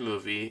last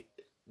movie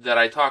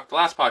that the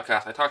last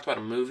podcast, I talked about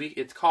a movie.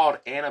 It's called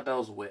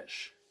Annabelle's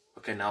Wish.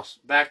 Okay, now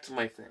back to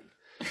my thing.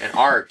 And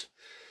art.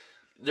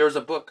 There's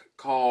a book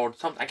called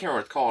something, I can't remember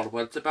what it's called,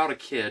 but it's about a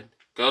kid,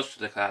 goes to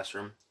the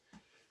classroom.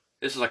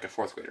 This is like a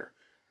 4th grader.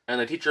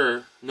 And the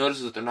teacher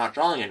notices that they're not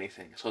drawing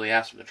anything, so they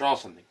ask him to draw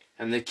something.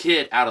 And the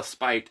kid, out of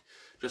spite,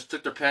 just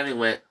took their pen and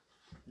went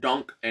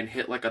dunk and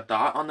hit like a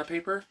dot on the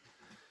paper.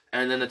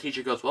 And then the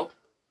teacher goes, well,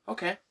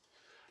 okay.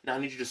 Now I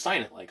need you to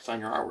sign it, like sign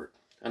your artwork.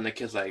 And the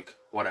kid's like,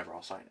 whatever,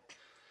 I'll sign it.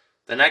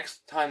 The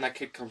next time that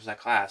kid comes to that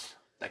class,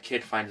 that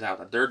kid finds out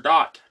that their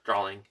dot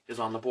drawing is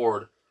on the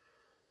board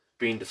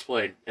being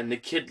displayed. And the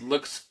kid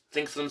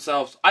thinks to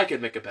themselves, I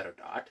could make a better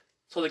dot.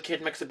 So the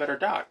kid makes a better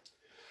dot.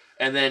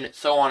 And then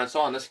so on and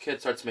so on. This kid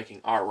starts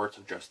making artworks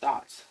of just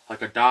dots.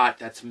 Like a dot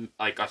that's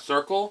like a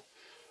circle,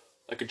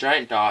 like a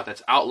giant dot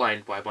that's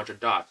outlined by a bunch of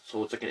dots.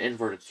 So it's like an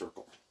inverted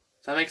circle.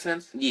 Does that make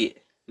sense? Yeah.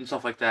 And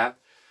stuff like that.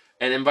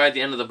 And then by the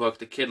end of the book,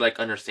 the kid like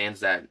understands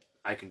that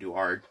I can do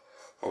art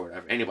or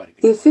whatever. Anybody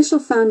can. The official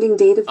founding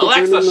date of the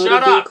Alexa, German shut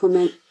motor up!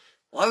 vehicle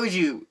Why would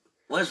you?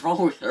 What is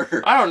wrong with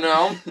her? I don't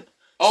know.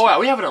 Oh, wow,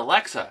 we have an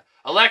Alexa.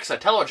 Alexa,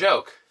 tell a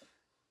joke.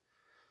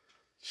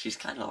 She's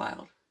kind of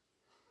loud.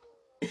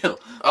 Ew.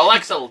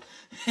 Alexa,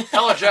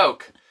 tell a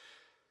joke.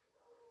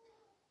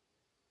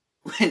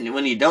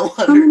 When you don't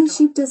want How her. many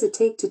sheep does it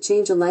take to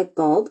change a light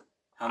bulb?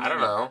 I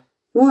don't know.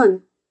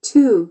 1,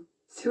 2,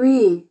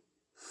 3,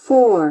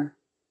 4,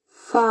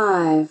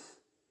 5.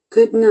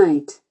 Good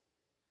night.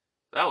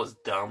 That was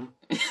dumb.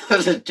 That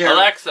was a joke.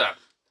 Alexa,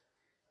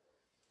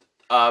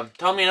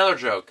 tell me another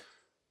joke.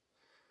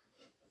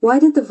 Why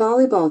did the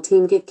volleyball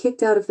team get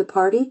kicked out of the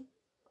party?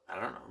 I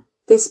don't know.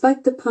 They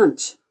spiked the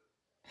punch.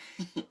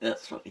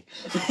 That's funny.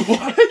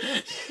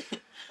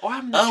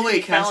 What? Oh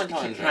wait, can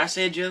I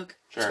say a joke?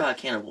 Sure. It's about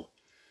a cannibal.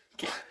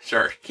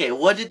 Sure. Okay,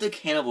 what did the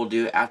cannibal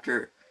do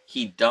after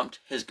he dumped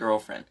his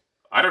girlfriend?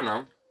 I don't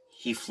know.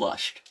 He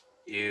flushed.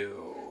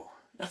 Ew.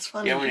 That's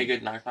funny. You have any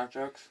good knock-knock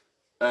jokes?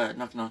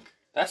 Knock knock.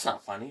 That's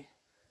not funny.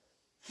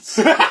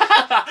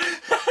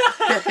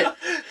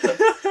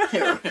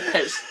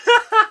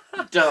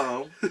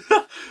 Dumb.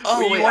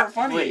 Oh, you weren't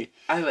funny. Wait,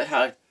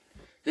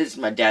 this is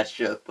my dad's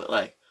joke, but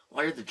like,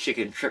 why did the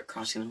chicken trip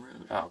crossing the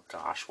road? Oh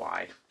gosh,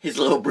 why? His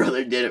little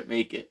brother didn't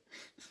make it.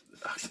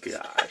 Oh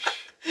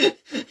gosh.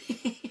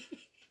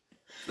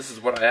 This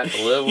is what I have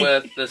to live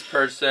with. This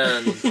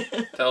person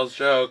tells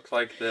jokes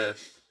like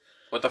this.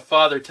 But the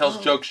father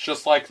tells jokes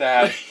just like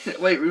that.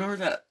 Wait, remember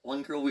that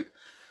one girl we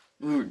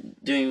were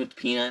doing with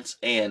peanuts,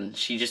 and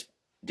she just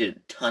did a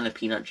ton of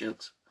peanut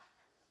jokes?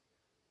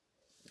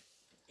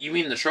 You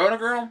mean the Schroeder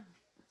girl?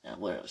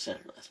 Whatever, I said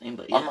her last name,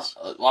 but yes.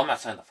 I'm not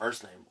saying the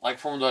first name. Like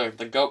from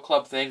the Goat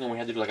Club thing when we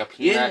had to do like a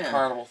peanut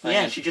carnival thing.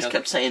 Yeah, she just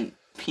kept saying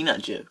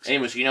peanut jokes.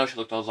 Anyways, you know she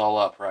looked those all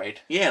up,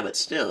 right? Yeah, but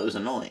still, it was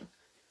annoying.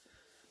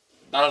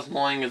 Not as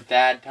annoying as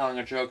Dad telling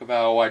a joke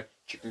about why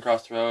chicken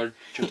crossed the road,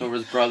 tripped over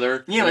his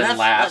brother, yeah, and then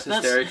laughs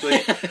that's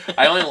hysterically.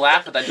 I only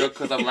laugh at that joke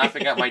because I'm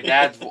laughing at my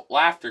dad's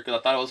laughter because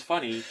I thought it was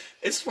funny.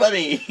 It's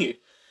funny. You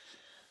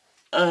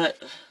know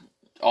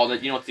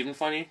what's even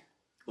funny?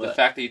 What? The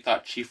fact that you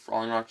thought Chief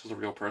Falling Rocks was a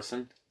real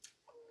person.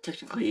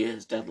 Technically, he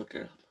is. Dad looked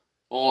her up.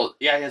 Well,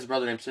 yeah, he has a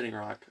brother named Sitting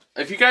Rock.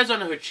 If you guys don't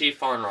know who Chief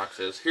Fallen Rocks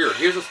is,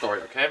 here's the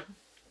story, okay?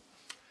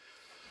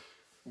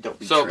 Don't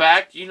be So tricked.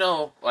 back, you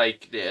know,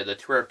 like the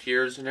Trail of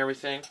Tears and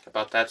everything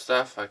about that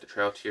stuff, like the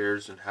Trail of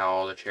Tears and how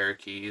all the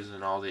Cherokees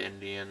and all the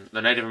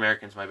Native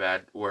Americans, my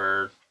bad,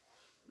 were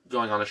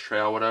going on this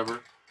trail, whatever.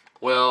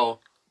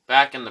 Well,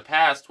 back in the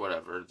past,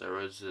 whatever, there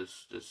was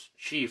this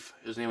chief.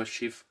 His name was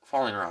Chief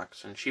Falling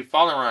Rocks, and Chief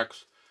Falling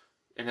Rocks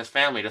and his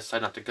family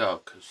decided not to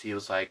go because he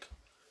was like,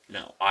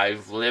 "No,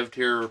 I've lived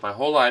here my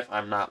whole life.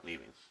 I'm not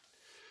leaving."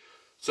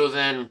 So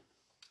then,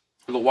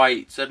 the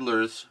white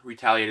settlers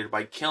retaliated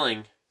by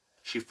killing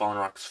Chief Fallen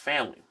Rock's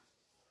family.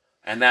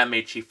 And that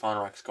made Chief Fallen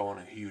Rocks go on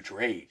a huge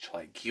rage.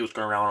 Like, he was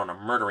going around on a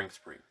murdering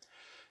spree.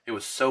 It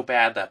was so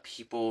bad that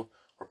people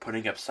were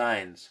putting up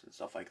signs and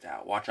stuff like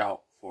that. Watch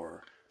out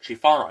for Chief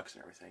Fallen Rocks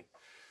and everything.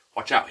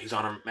 Watch out, he's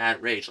on a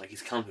mad rage. Like,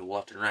 he's killing people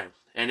left and right.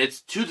 And it's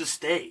to this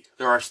day,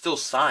 there are still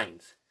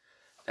signs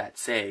that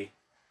say,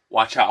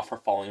 watch out for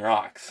Falling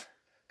Rocks.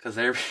 Because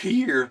every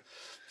year,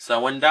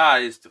 someone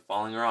dies to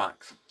Falling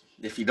Rocks.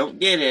 If you don't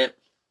get it...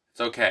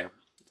 It's okay.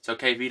 It's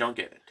okay if you don't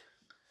get it.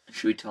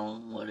 Should we tell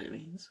him what it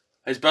means?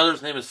 His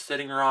brother's name is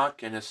Sitting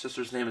Rock, and his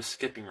sister's name is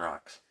Skipping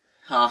Rocks.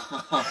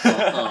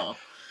 Ha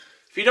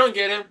If you don't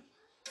get it,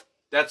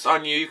 that's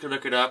on you. You can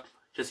look it up.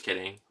 Just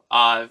kidding.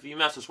 If you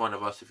message one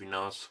of us, if you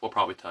know us, we'll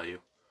probably tell you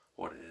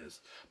what it is.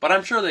 But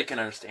I'm sure they can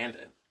understand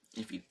it.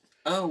 If you...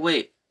 Oh,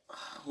 wait,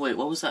 what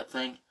was that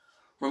thing?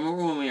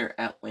 Remember when we were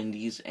at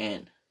Wendy's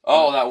and...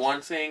 Oh, that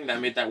one thing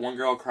that made that one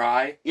girl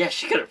cry? Yeah,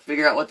 she couldn't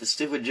figure out what the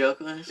stupid joke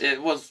was.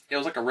 It was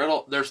like a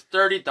riddle. There's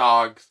 30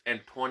 dogs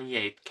and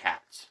 28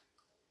 cats.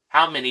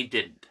 How many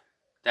didn't?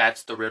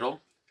 That's the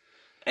riddle.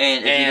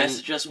 And if you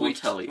message us, we'll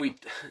tell you. They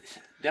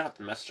don't have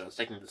to message us.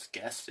 They can just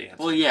guess the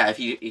answer. Well, yeah, if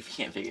you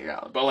can't figure it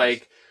out. But,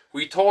 like,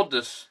 we told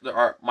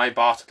my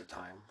boss at the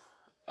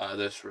time,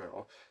 this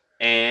riddle.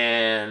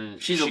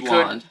 And she's a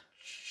blonde.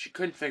 She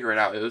couldn't figure it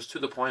out. It was to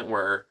the point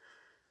where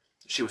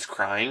she was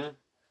crying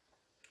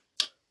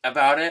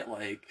about it,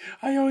 like,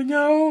 I don't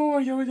know,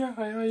 I don't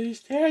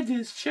understand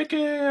this chicken,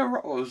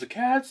 it was the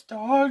cats,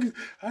 dogs,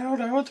 I don't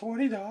know,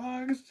 20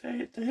 dogs,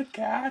 8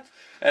 cats,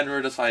 and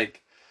we're just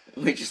like...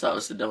 We just thought it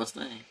was the dumbest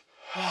thing.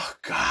 Oh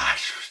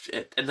gosh!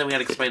 And then we had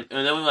to explain,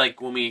 and then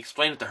when we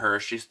explained it to her,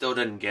 she still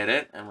didn't get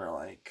it, and we're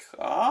like,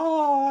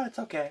 "Oh, it's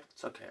okay,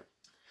 it's okay."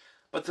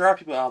 But there are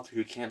people out there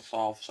who can't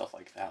solve stuff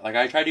like that. Like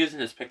I tried using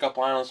this pickup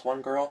line on this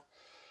one girl.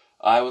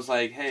 I was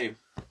like, "Hey,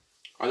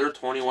 are there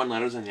 21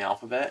 letters in the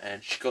alphabet?"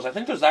 And she goes, "I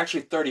think there's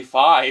actually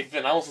 35."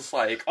 And I was just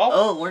like,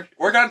 "Oh,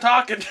 we're done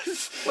talking."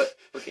 What?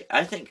 Okay,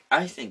 I think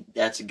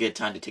that's a good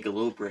time to take a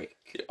little break.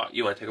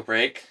 You want to take a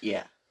break?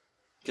 Yeah,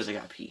 because I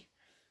got to pee.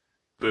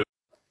 Boo.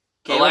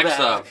 Okay,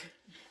 Alexa,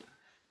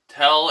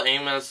 tell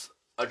Amos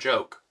a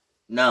joke.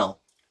 No.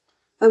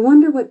 I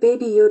wonder what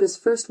Baby Yoda's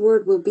first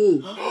word will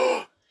be.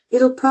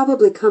 It'll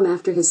probably come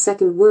after his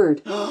second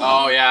word.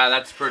 Oh yeah,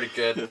 that's pretty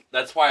good.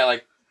 That's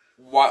why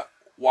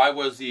why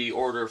was the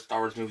order of Star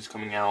Wars movies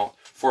coming out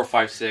 4,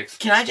 5, 6,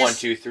 Can I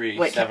just 1, 2, 3,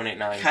 wait, 7, 8,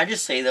 9? Can I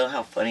just say though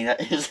how funny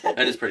that is? That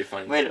is pretty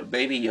funny. Wait, a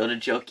Baby Yoda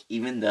joke,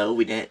 even though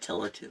we didn't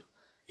tell her to.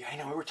 Yeah, I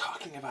know, we were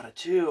talking about it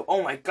too.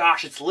 Oh my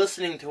gosh, it's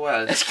listening to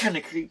us. That's kind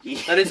of creepy.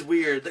 That is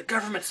weird. The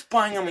government's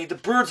spying on me. The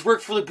birds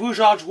work for the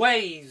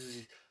bourgeoisie.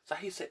 Is that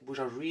how you say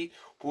bourgeoisie?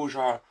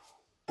 Bourgeois,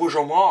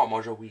 bourgeois.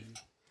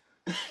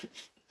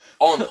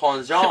 On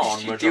What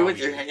did you do with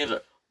your hands?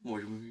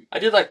 I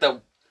did like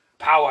the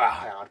power.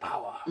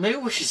 Maybe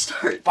we should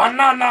start.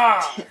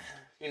 Banana!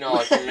 You know,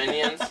 like the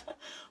Minions.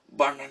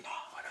 Banana.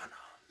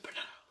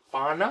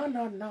 I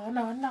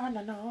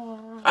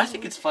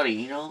think it's funny,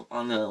 you know,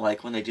 on the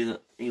when they do the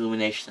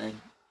illumination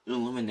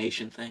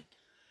thing.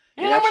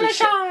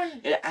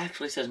 It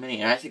actually says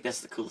Minion, and I think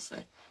that's the coolest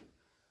thing.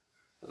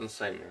 Doesn't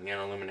say Minion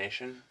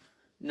illumination.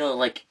 No,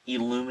 like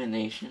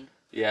illumination.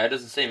 Yeah, it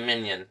doesn't say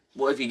Minion.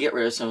 Well, if you get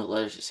rid of some of the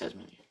letters, it says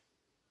Minion.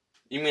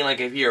 You mean like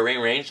if you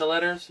rearrange the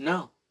letters?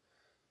 No.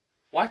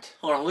 What?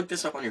 Hold on, look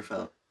this up on your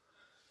phone.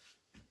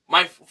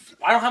 I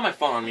don't have my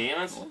phone on me.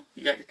 Well,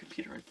 you got your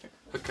computer right there.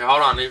 Okay,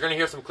 hold on. You're gonna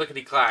hear some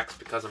clickety clacks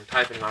because I'm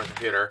typing on a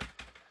computer.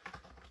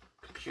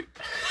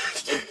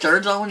 It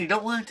turns on when you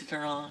don't want it to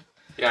turn on.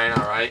 Yeah, I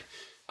know, right?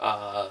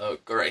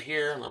 Go right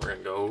here, and then we're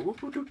gonna go.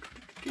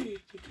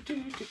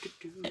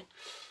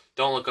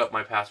 Don't look up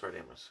my password,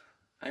 Amos.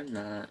 I'm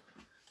not.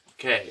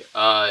 Okay,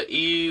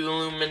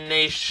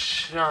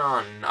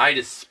 illumination. I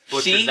just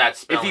butchered that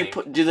spelling. If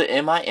you do the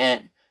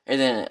M-I-N and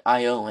then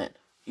I-O-N,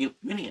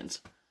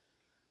 Minions.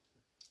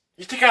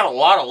 You took out a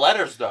lot of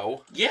letters,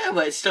 though. Yeah,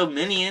 but it's still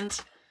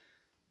Minions.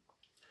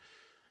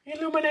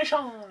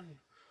 Illumination.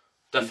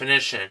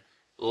 Definition: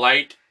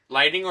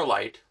 lighting or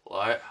light,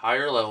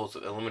 higher levels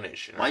of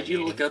illumination. Why'd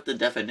you look up the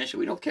definition?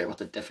 We don't care about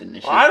the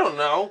definition. Well, I don't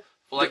know.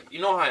 But you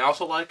know how I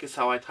also like is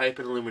how I type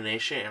in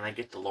illumination and I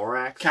get the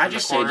Lorax. Can I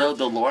just say though,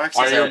 the Lorax?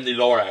 I am the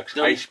Lorax.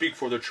 I speak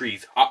for the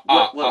trees. Can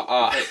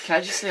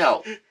I just say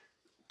how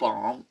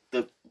bomb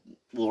the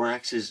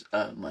Lorax's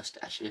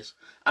mustache is?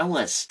 I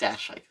want a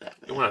stash like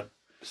that. Man. You want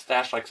a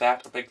stash like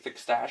that? A big thick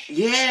stash?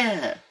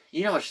 Yeah.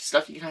 You know what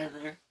stuff you can hide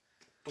in there?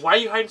 Why are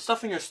you hiding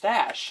stuff in your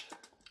stash?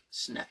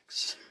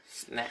 Snacks.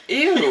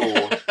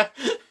 Ew.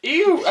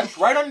 Ew. That's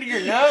right under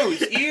your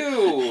nose.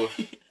 Ew.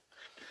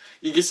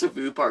 You get some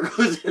food part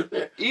goes in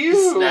there.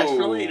 Ew. Snacks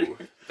for later.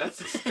 That's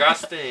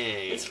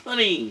disgusting. It's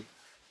funny.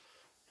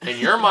 In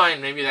your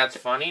mind, maybe that's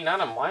funny.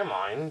 Not in my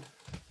mind.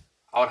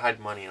 I would hide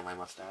money in my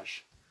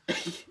mustache.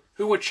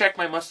 Who would check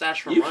my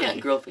mustache for money? You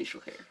can't grow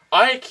facial hair.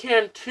 I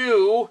can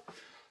too.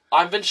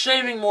 I've been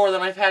shaving more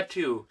than I've had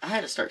to. I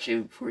had to start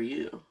shaving before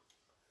you.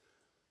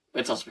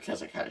 But it's also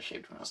because I kind of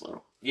shaved when I was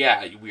little.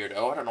 Yeah, you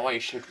weirdo. I don't know why you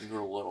shaved when you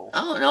were little.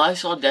 Oh, no, I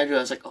saw Dad do it. I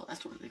was like, oh,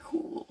 that's really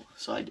cool.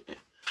 So I did.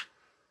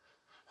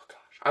 Oh,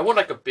 gosh. I want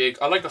like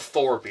I like a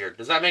Thor beard.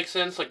 Does that make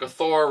sense? Like a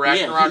Thor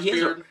Ragnarok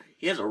beard?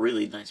 He has a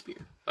really nice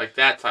beard. Like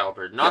that style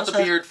beard. Not the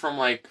beard from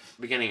like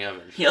beginning of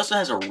it. He also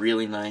has a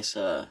really nice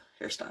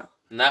hairstyle.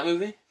 In that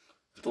movie?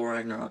 Thor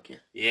Ragnarok, yeah.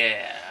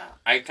 Yeah.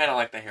 I kind of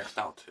like that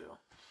hairstyle too.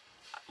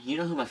 You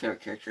know who my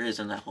favorite character is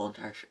in that whole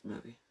entire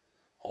movie?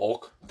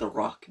 Hulk? The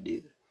Rock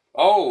dude.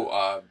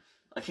 Oh,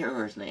 I can't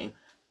remember his name.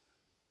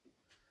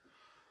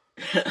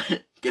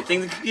 Good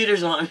thing the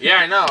computer's on. Yeah,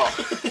 I know.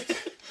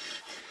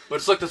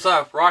 Let's look this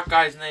up. Rock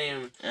guy's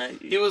name.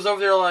 He was over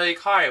there like,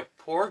 hi,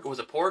 Porg? Was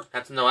it Porg?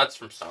 That's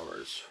from Star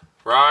Wars.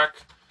 Rock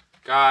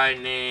guy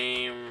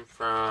name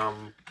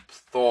from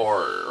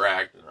Thor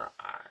Ragnarok.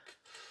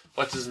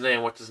 What's his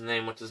name?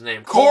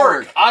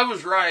 Korg! I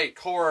was right,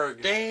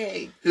 Korg.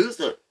 Dang. Who's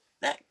that?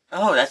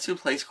 Oh, that's who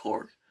plays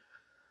Korg.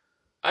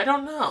 I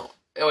don't know.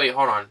 Oh, wait,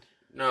 hold on.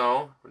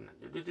 No, that's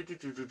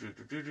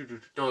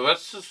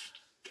just.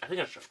 I think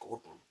that's Jeff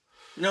Goldblum.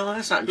 No,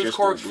 that's not. Who's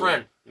Korg's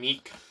friend?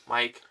 Meek,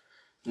 Mike.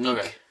 Meek.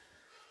 Okay.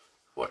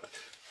 What?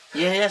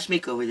 Yeah, that's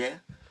Meek over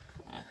there.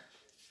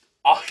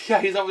 Oh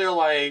yeah, he's over there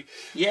like.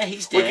 Yeah,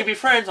 he's dead. We can be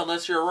friends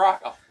unless you're a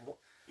rock. Oh,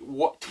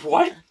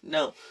 what?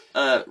 No.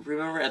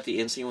 Remember at the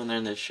end scene when they're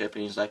in the ship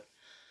and he's like,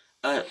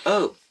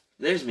 oh,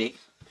 there's Meek.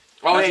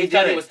 Oh, yeah, he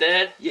thought he was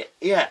dead.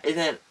 Yeah, and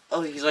then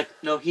he's like,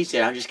 no, he's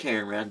dead. I'm just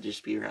carrying him around to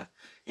just be around.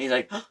 And he's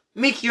like, oh,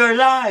 Meek, you're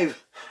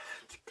alive!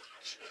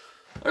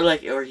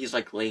 Or he's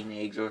like laying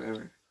eggs or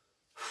whatever.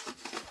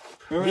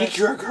 Meek,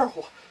 you're a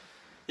girl.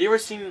 You ever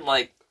seen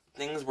like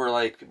things where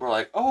like people are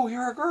like, oh,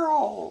 you're a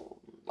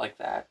girl? like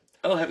that.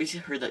 Oh, have you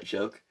heard that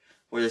joke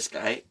where this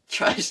doctor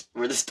tries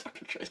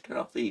to cut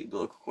off the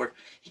umbilical cord?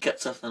 He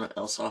cuts something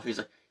else off. He's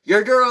like,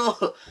 "Your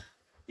girl."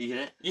 You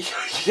get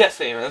it?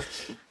 Yes,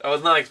 Amos. I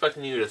was not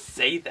expecting you to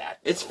say that.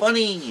 Though. It's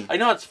funny. I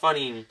know it's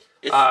funny.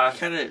 It's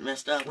kind of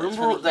messed up.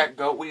 Remember that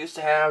goat we used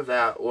to have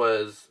that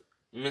was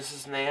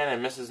Mrs. Nan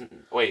and Mrs.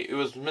 Wait, it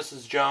was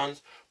Mrs.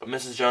 Jones, but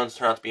Mrs. Jones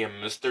turned out to be a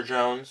Mr.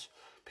 Jones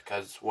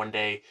because one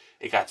day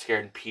it got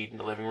scared and peed in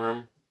the living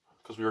room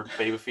because we were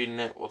baby feeding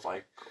it with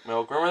like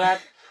milk. Remember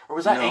that? Or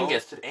was that No.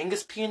 Angus? Did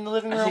Angus pee in the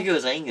living room? I think it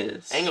was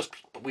Angus. Angus,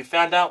 but we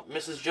found out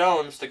Mrs.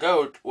 Jones, the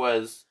goat,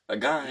 was a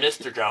guy.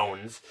 Mr.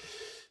 Jones.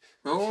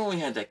 Remember when we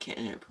had that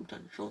kitten that pooped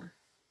on your shoulder?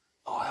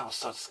 Oh, that was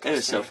so disgusting. It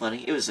was so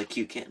funny. It was a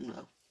cute kitten,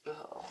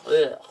 though.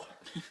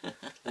 Ugh.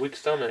 Weak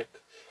stomach.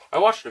 I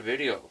watched a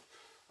video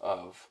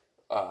of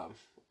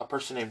a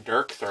person named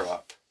Dirk throw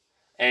up.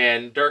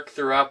 And Dirk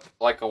threw up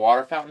like a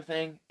water fountain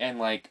thing. And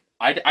like,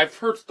 I've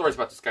heard stories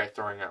about this guy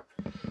throwing up.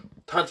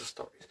 Tons of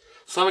stories.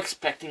 So I'm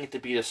expecting it to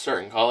be a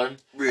certain color.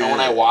 Really? And when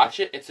I watch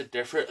it, it's a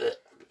different...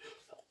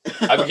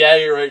 I'm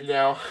gagging right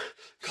now.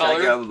 Color.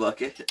 Should I grab a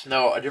bucket?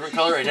 No, a different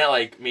color right now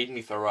like made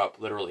me throw up,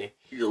 literally.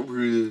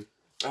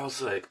 I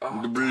was like,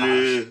 oh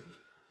gosh.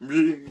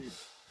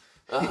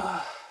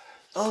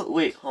 Oh,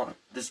 wait, hold on.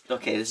 This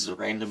is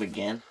random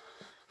again.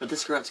 But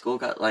this girl at school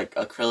got, like,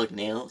 acrylic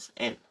nails,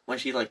 and when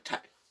she, like,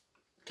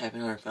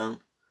 typing on her phone,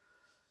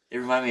 it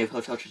reminded me of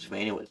Hotel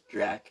Transylvania with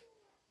Drac.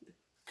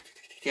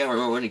 Yeah, I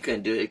remember when he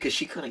couldn't do it, because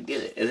she couldn't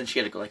get it, and then she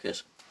had to go like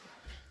this.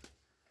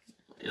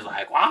 He's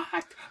like, what?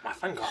 My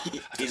finger.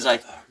 He's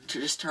like,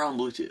 just turn on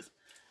Bluetooth.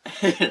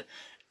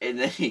 And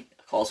then he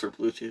calls for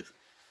Bluetooth.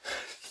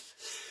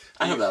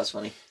 I thought that was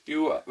funny.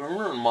 You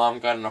remember when Mom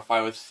got in a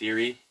fight with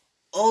Siri?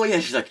 Oh, yeah,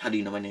 she's like, how do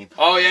you know my name?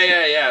 Oh,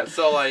 yeah.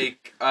 So,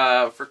 like,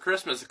 for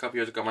Christmas a couple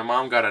years ago, my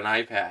mom got an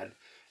iPad.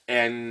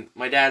 And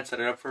my dad set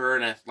it up for her,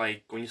 and it's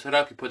like, when you set it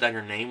up, you put down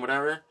your name,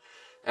 whatever.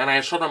 And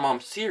I showed my mom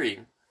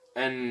Siri.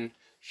 And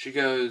she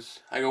goes,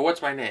 I go,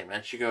 what's my name?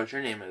 And she goes,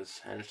 your name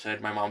is. And it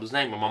said my mom's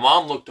name. And my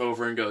mom looked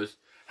over and goes,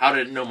 how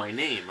did it know my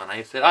name? And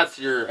I said, that's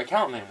your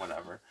account name,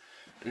 whatever.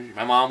 And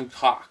my mom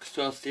talks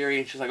to Siri,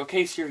 and she's like,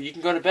 okay, Siri, you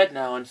can go to bed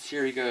now. And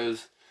Siri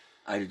goes,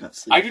 I do not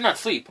sleep. I do not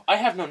sleep. I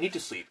have no need to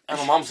sleep. And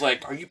my mom's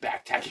like, are you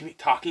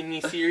talking to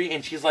me, Siri?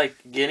 And she's like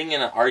getting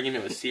in an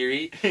argument with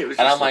Siri. And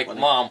I'm like, funny.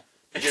 Mom.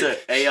 It's an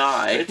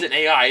AI. It's an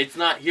AI. It's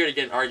not here to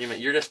get an argument.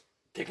 You're just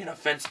taking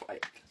offense by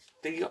it.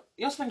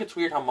 You also think it's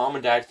weird how Mom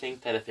and Dad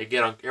think that if they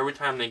get on, every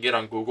time they get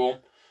on Google,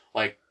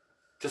 like,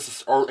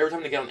 or every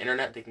time they get on the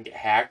internet, they can get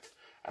hacked.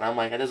 And I'm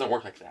like, it doesn't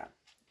work like that.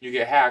 You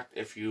get hacked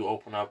if you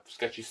open up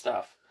sketchy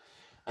stuff.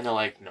 And they're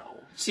like, no.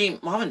 See,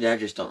 Mom and Dad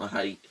just don't know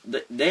how to...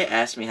 They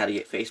asked me how to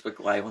get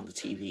Facebook Live on the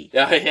TV.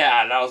 Yeah,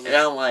 that was... And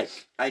I'm like,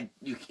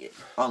 you can't...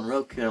 On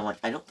Roku, I'm like,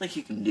 I don't think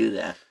you can do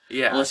that.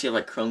 Yeah. Unless you have,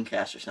 like,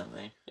 Chromecast or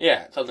something.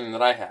 Yeah, something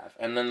that I have.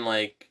 And then,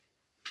 like,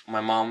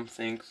 my mom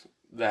thinks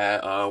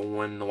that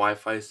when the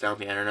Wi-Fi's down,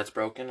 the internet's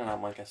broken. And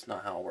I'm like, that's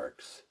not how it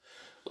works.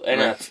 The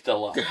internet's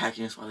still up. They're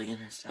hacking us while the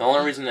internet's down. The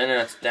only reason the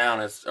internet's down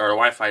or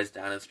Wi-Fi's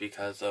down is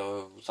because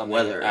of something...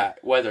 Weather.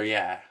 Weather,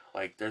 yeah.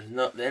 Like, the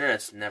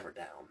internet's never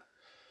down.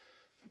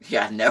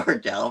 Yeah, never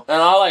down.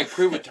 And I'll, like,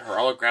 prove it to her.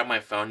 I'll grab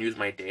my phone, use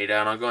my data,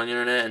 and I'll go on the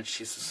internet, and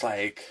she's just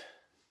like...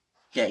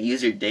 Yeah,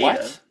 use your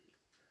data. What?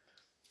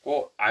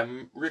 Well,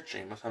 I'm rich,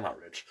 Amos. I'm not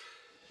rich.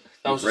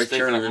 That was just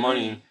thinking of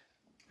money.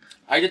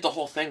 I did the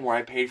whole thing where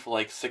I paid for,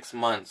 like, 6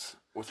 months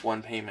with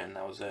one payment, and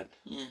that was it.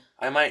 Yeah.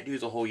 I might do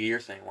the whole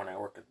year thing when I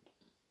work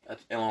at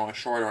Illinois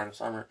Shore during the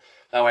summer.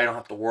 That way I don't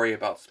have to worry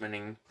about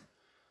spending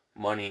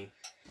money.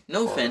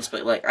 No offense,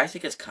 but, like, I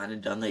think it's kind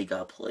of dumb that you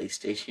got a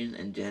PlayStation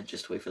and didn't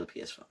just wait for the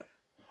PS5.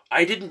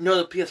 I didn't know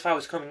the PS5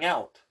 was coming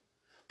out.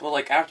 But,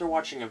 like, after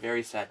watching a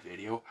very sad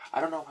video, I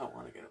don't know if I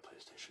want to get a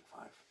PlayStation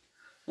 5.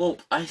 Well,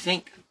 I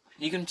think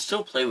you can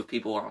still play with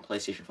people on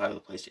PlayStation 5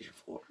 with PlayStation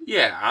 4.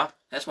 Yeah.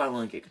 That's why I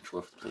want to get a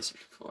controller for the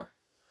PlayStation 4.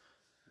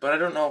 But I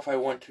don't know if I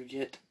want to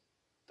get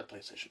the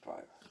PlayStation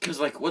 5. Because,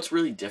 like, what's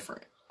really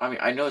different? I mean,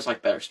 I know it's,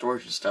 like, better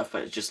storage and stuff,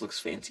 but it just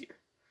looks fancier.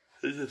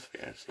 It is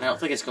fancy. I don't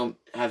think it's going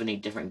to have any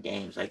different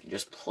games I can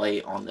just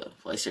play on the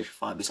PlayStation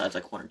 5 besides,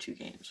 like, 1 or 2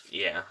 games.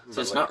 Yeah.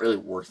 So it's not really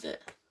worth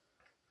it.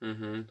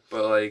 Mm-hmm.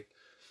 But, like,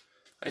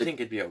 I think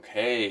it'd be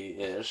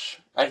okay-ish.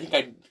 I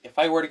think if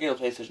I were to get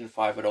a PlayStation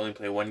 5, I'd only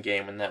play one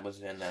game, and that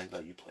was it, and then I'd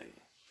let you play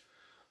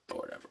or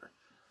whatever.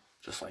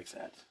 Just like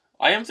that.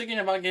 I am thinking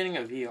about getting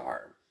a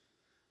VR.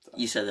 So.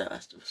 You said that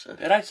last episode.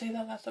 Did I say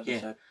that last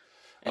episode? Yeah.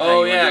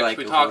 Oh, yeah, because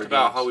we talked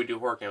about how we do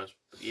horror games.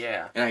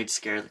 Yeah. And I'd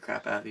scare the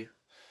crap out of you.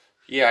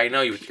 Yeah, I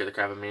know you would scare the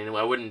crap out of me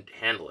anyway. I wouldn't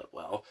handle it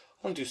well.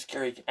 I don't do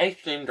scary games. I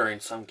stream during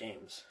some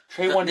games.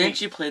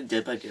 Didn't you play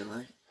Dead by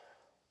Daylight?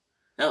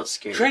 That was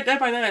scary. Dead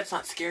by Daylight, it's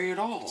not scary at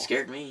all. It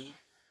scared me.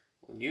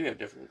 You have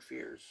different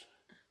fears.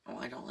 Oh,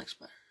 I don't like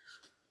spiders.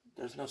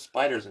 There's no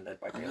spiders in Dead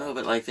by Daylight. I know,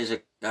 but, like, there's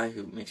a guy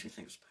who makes me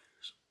think of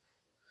spiders.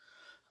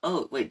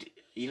 Oh, wait,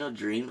 you know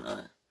Dream?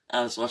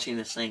 I was watching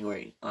this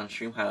thing on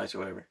Stream Highlights or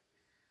whatever,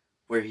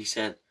 where he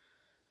said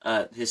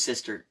his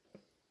sister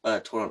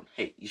told him,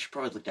 hey, you should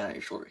probably look down at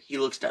your shoulder. He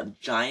looks down,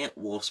 giant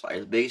wolf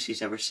spider, the biggest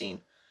he's ever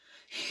seen.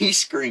 He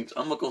screams,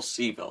 I'm gonna go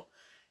Seaville,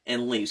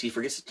 and leaves. He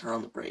forgets to turn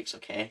on the brakes,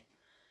 okay?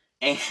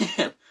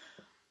 And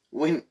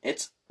when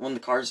the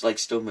car's like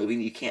still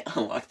moving, you can't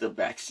unlock the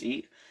back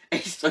seat.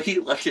 And so he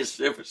left his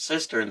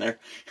sister in there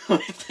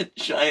with the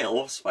giant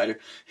wolf spider.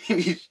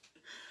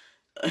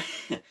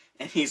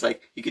 And he's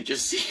like, you could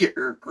just see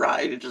her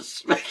cry and just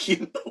smack you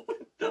in the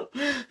window.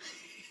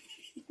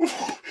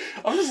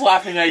 I'm just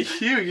laughing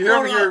at you. You're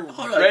over your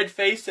red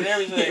face and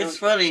everything. It's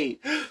funny.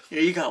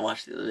 Here, you gotta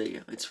watch the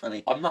video. It's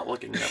funny. I'm not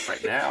looking it up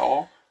right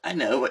now. I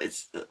know, but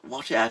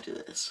watch it after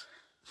this.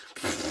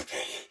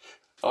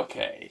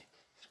 Okay.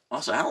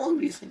 Also, how long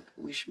do you think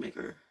we should make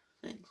our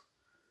things?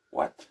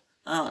 What?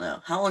 I don't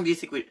know. How long do you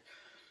think we...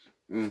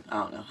 I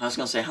don't know. I was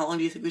gonna say, how long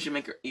do you think we should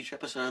make each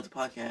episode of the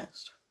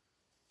podcast?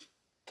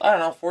 I don't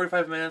know,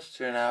 45 minutes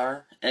to an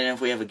hour. And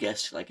if we have a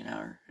guest, like an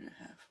hour and a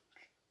half.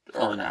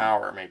 Or an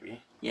hour,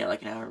 maybe. Yeah,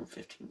 like an hour and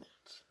 15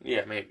 minutes.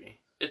 Yeah, maybe.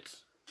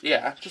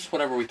 Yeah, just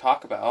whatever we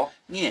talk about.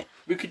 Yeah.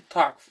 We could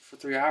talk for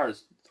 3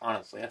 hours,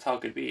 honestly. That's how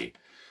it could be.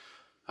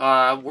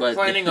 We're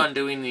planning on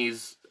doing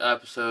these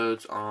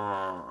episodes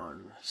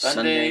on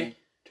Sunday,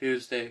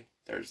 Tuesday,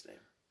 Thursday.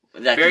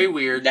 Very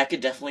weird. That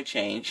could definitely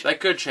change. That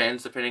could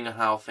change depending on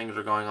how things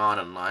are going on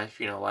in life.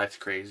 You know, life's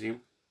crazy.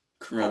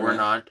 Corona. But we're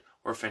not.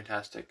 We're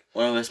fantastic.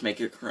 One of us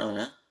make it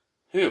Corona.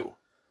 Who?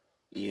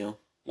 You.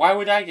 Why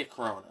would I get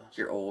Corona?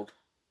 You're old.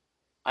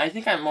 I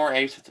think I'm more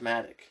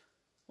asymptomatic.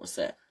 What's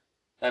that?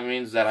 That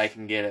means that I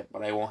can get it,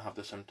 but I won't have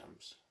the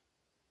symptoms.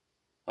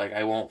 Like,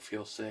 I won't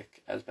feel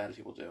sick as bad as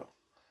people do.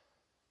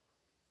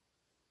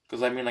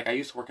 Because, I mean, like, I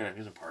used to work in an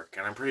amusement park,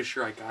 and I'm pretty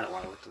sure I got it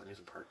while I worked at the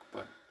amusement park,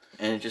 but...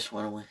 And it just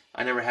went away.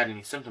 I never had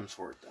any symptoms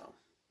for it, though.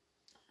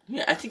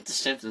 Yeah, I think the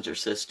symptoms are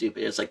so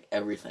stupid. It's like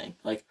everything.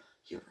 Like,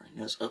 your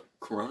nose, oh,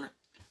 Corona.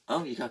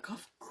 Oh, you got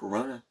cough,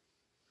 Corona.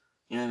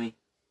 You know what I mean?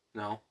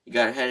 No. You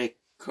got a headache,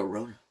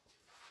 Corona.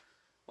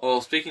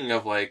 Well, speaking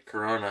of, like,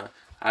 Corona,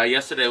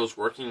 yesterday I was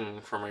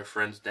working for my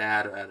friend's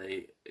dad at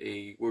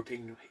we were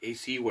taking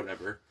AC,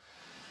 whatever,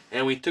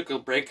 and we took a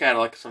break at,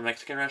 like, some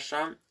Mexican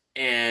restaurant,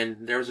 and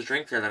there was a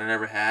drink there that I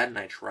never had, and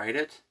I tried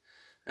it,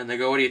 and they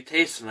go, what do you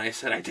taste? And I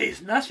said, I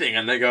taste nothing,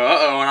 and they go,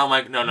 uh-oh, and I'm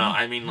like, no,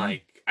 I mean,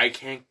 like, I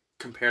can't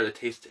compare the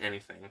taste to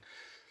anything.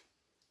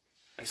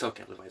 I still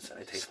can't believe I said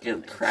I taste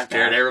nothing.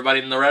 Scared everybody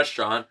in the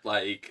restaurant,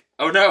 like,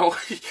 oh no,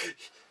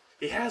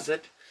 he has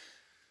it.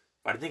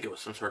 But I think it was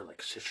some sort of,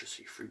 like,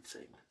 citrusy fruit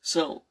thing.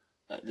 So,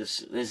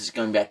 this is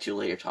going back to a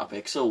later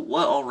topic. So,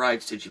 what all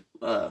rides did you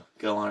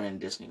go on in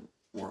Disney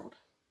World?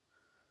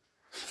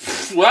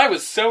 Well, that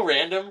was so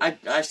random.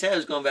 I said I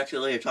was going back to a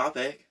later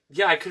topic.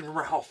 Yeah, I couldn't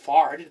remember how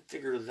far. I didn't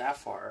figure it was that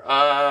far.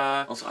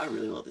 Also, I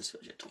really love this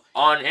Jet toy.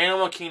 On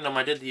Animal Kingdom,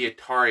 I did the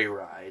Atari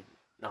ride.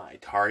 Not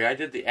Atari. I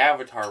did the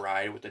Avatar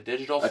ride with the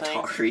digital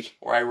thing. Atari.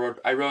 Where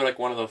I rode like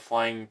one of the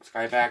flying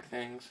skyback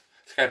things.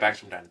 Skyback's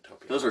from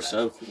Dinotopia. Those were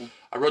so cool.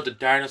 I rode the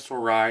dinosaur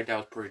ride. That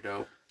was pretty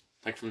dope.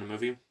 Like from the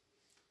movie.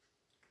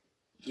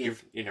 Yeah.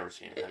 You've never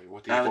seen it, have you?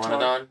 With the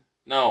Iguanodon?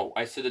 No,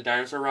 I said the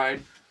dinosaur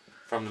ride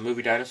from the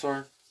movie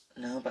Dinosaur.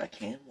 No, but I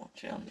can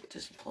watch it on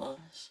Disney Plus.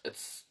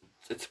 It's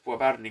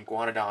about an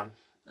iguanodon.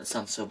 That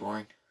sounds so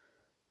boring.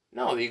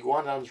 No, the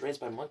iguanodon's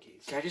raised by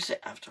monkeys. Can I just say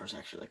Avatar's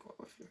actually like one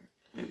of my favorite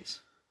movies?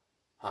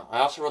 I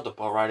also rode the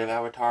boat ride of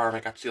Avatar, and I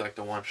got to see like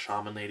the one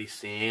shaman lady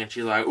sing, and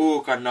she's like,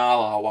 "Ooh,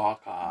 Kanala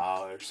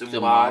waka,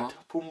 Simba,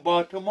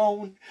 Pumbaa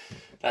Timon."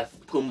 That's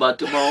Pumbaa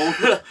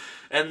Timon.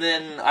 And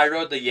then I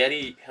rode the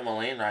Yeti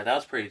Himalayan ride. That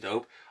was pretty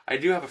dope. I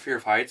do have a fear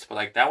of heights, but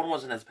like that one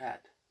wasn't as bad.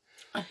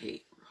 I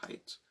hate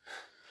heights.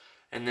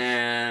 And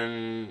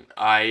then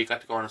I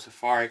got to go on a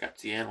safari. Got to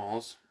see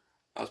animals.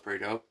 That was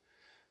pretty dope.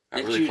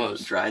 Got really close.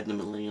 Did you drive the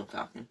Millennium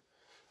Falcon?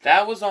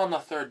 That was on the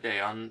third day.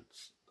 On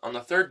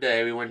the third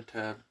day, we went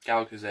to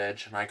Galaxy's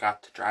Edge, and I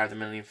got to drive the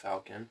Millennium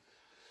Falcon.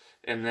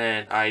 And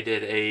then I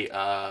did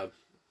a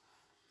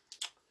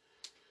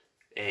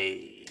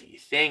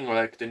thing,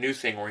 like the new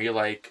thing, where you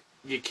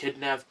get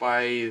kidnapped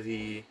by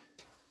the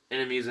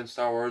enemies in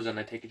Star Wars, and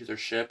they take you to their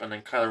ship, and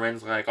then Kylo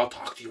Ren's like, "I'll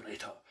talk to you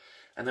later,"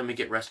 and then we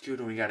get rescued,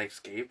 and we gotta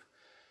escape,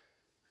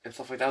 and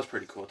stuff like that was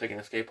pretty cool. Taking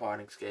an escape pod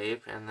and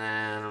escape, and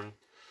then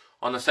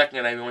on the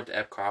second day, we went to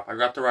Epcot. I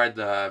got to ride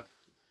the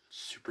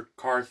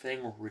supercar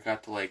thing where we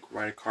got to like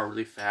ride a car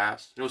really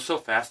fast. It was so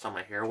fast that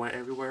my hair went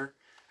everywhere,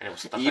 and it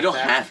was stuck. You don't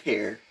have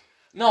hair.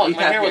 No,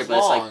 my hair was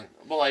long,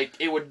 but like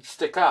it would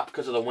stick up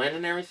because of the wind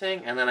and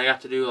everything. And then I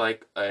got to do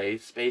like a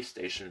space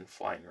station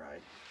flying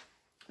ride.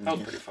 That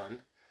was pretty fun.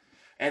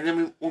 And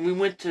then when we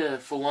went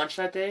for lunch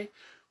that day,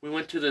 we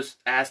went to this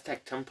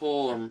Aztec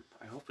temple.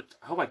 I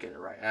hope I get it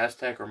right,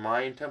 Aztec or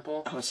Mayan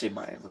temple. I would say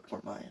Mayan. Look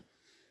more Mayan.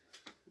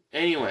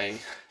 Anyway,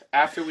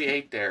 after we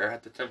ate there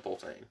at the temple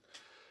thing,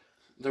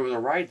 there was a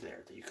ride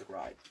there that you could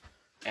ride.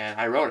 And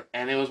I rode it.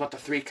 And it was about the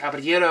three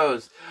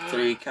caballeros.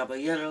 Three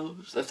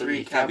caballeros. The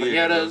three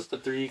caballeros. The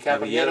three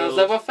caballeros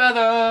of a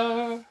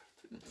feather.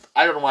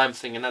 I don't know why I'm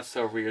singing. That's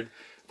so weird.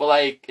 But,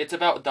 like, it's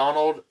about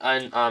Donald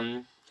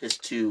and, his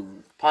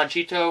two...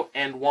 Panchito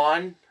and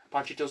Juan.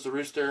 Panchitos the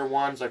Rooster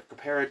ones, like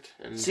Parrot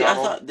and See,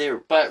 Donald. I thought they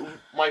were... But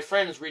my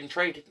friends, Reed and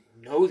Trey, didn't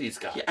know these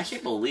guys. Yeah, I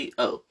can't believe...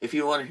 Oh, if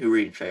you're wondering who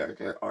Reed and Trey are,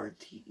 they're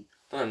RT.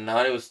 No,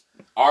 it was...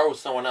 R was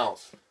someone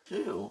else.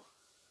 Who?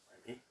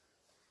 Me.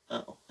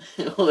 Oh.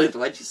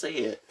 Why'd you say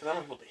it? Because I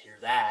don't want to hear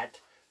that.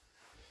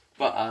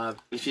 But,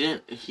 If you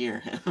didn't hear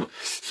him...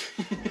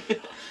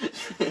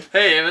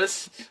 Hey,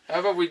 Amos, how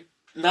about we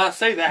not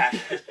say that?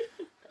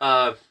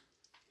 But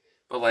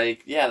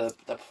like, yeah,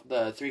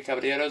 the Three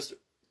Caballeros,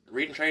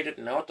 Reed and Trey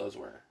didn't know what those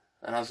were.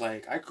 And I was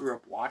like, I grew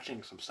up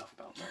watching some stuff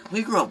about them.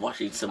 We grew up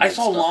watching some I good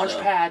saw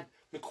stuff, Launchpad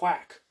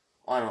McQuack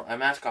on a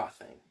mascot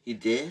thing. You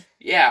did?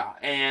 Yeah,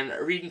 and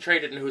Reed and Trey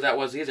didn't know who that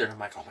was either. And I'm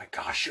like, oh my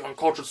gosh, you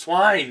uncultured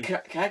swine.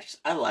 Can I just...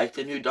 I like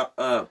the new...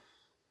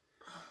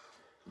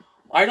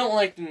 I don't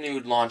like the new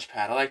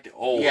Launchpad. I like the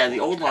old. Yeah, the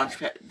old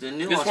Launchpad. The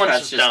new This one's Launchpad's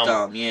just just dumb.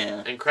 dumb,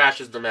 yeah. And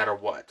crashes no matter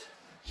what.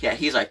 Yeah,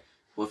 he's like,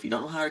 well, if you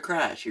don't know how to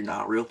crash, you're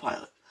not a real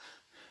pilot.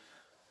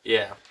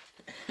 Yeah.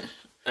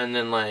 And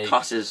then like...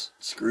 Costs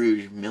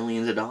Scrooge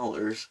millions of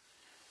dollars.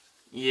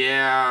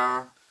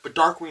 Yeah. But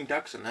Darkwing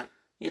Duck's in it.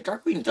 Yeah,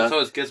 Darkwing Duck. So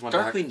is Gizmo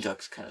Duck. Darkwing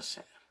Duck's kind of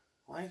sad.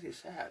 Why is he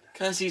sad?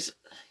 Because he's...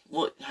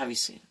 What have you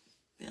seen?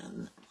 Yeah, never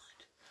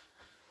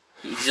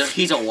mind.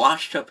 He's a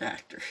washed-up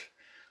actor.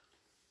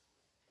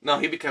 No,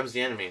 he becomes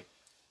the enemy.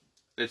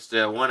 It's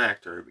the one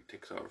actor who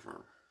takes over from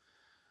him.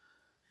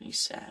 He's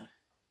sad.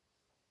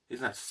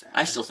 He's not sad.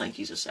 I still think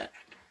he's a sad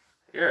actor.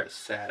 You're a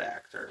sad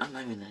actor. I'm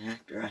not even an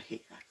actor. I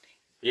hate acting.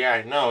 Yeah,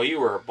 I know.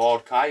 You were a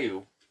bald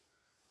Caillou.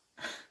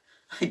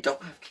 I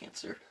don't have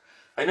cancer.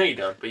 I know you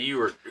don't, but you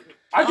were...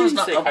 I was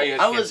didn't say Caillou has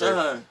I was,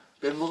 cancer.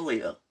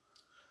 Benvolio.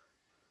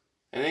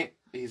 I think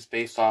he's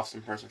based off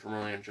some person from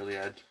Romeo and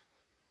Juliet.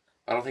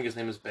 I don't think his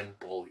name is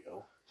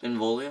Benvolio.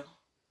 Benvolio?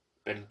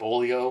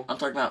 Benvolio? I'm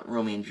talking about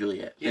Romeo and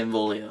Juliet. Yeah.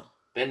 Benvolio.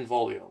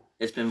 Benvolio.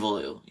 It's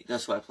Benvolio.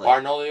 That's what I play.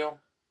 Barnolio?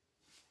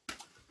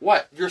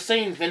 What? You're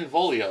saying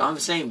Benvolio. I'm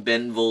saying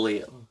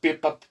Benvolio.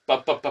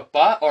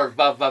 Ba or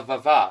va?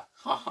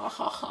 Ha ha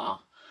ha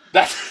ha.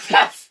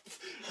 That's...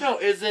 No,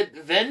 is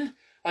it Ven?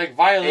 Like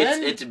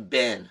violin? It's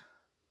Ben.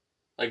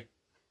 Like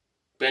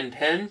Ben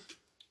 10?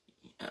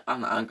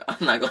 I'm not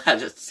going to have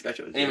this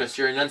discussion with you. Amos,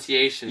 your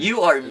enunciation.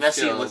 You are and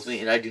messing skills. with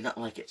me, and I do not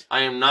like it.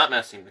 I am not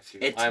messing with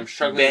you. It's I am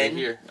struggling to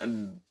hear.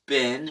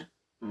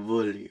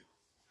 Benvolio.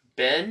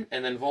 Ben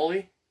and then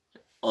Voli?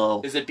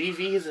 Oh. Is it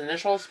BV, his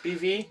initials?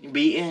 BV?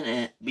 B.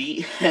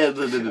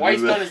 Why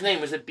is his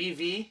name? Is it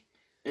BV?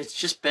 It's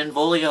just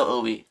Benvolio,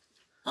 Obi.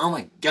 Oh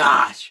my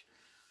gosh.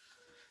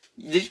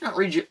 Did you not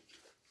read your...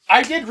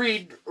 I did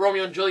read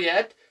Romeo and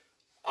Juliet.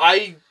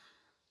 I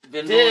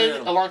did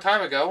a long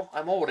time ago.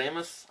 I'm old,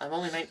 Amos. I'm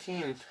only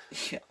 19.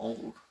 Yeah,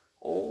 old.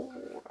 Old.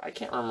 I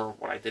can't remember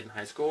what I did in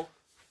high school.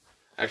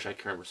 Actually, I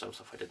can remember some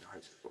stuff I did in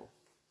high school.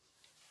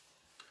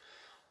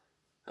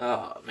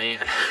 Oh,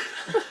 man.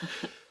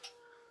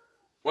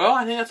 Well,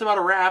 I think that's about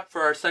a wrap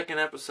for our second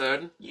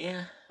episode.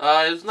 Yeah.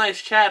 It was nice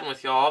chatting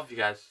with y'all. If you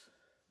guys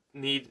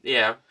need...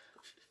 Yeah.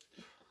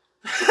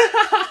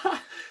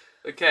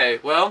 Okay,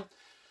 well...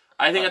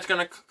 I think that's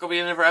going to be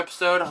the end of our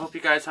episode. I hope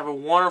you guys have a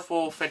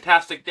wonderful,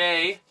 fantastic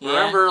day. Yeah.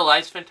 Remember,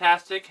 life's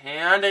fantastic.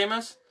 And,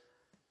 Amos?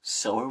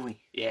 So are we.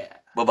 Yeah.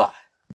 Bye-bye.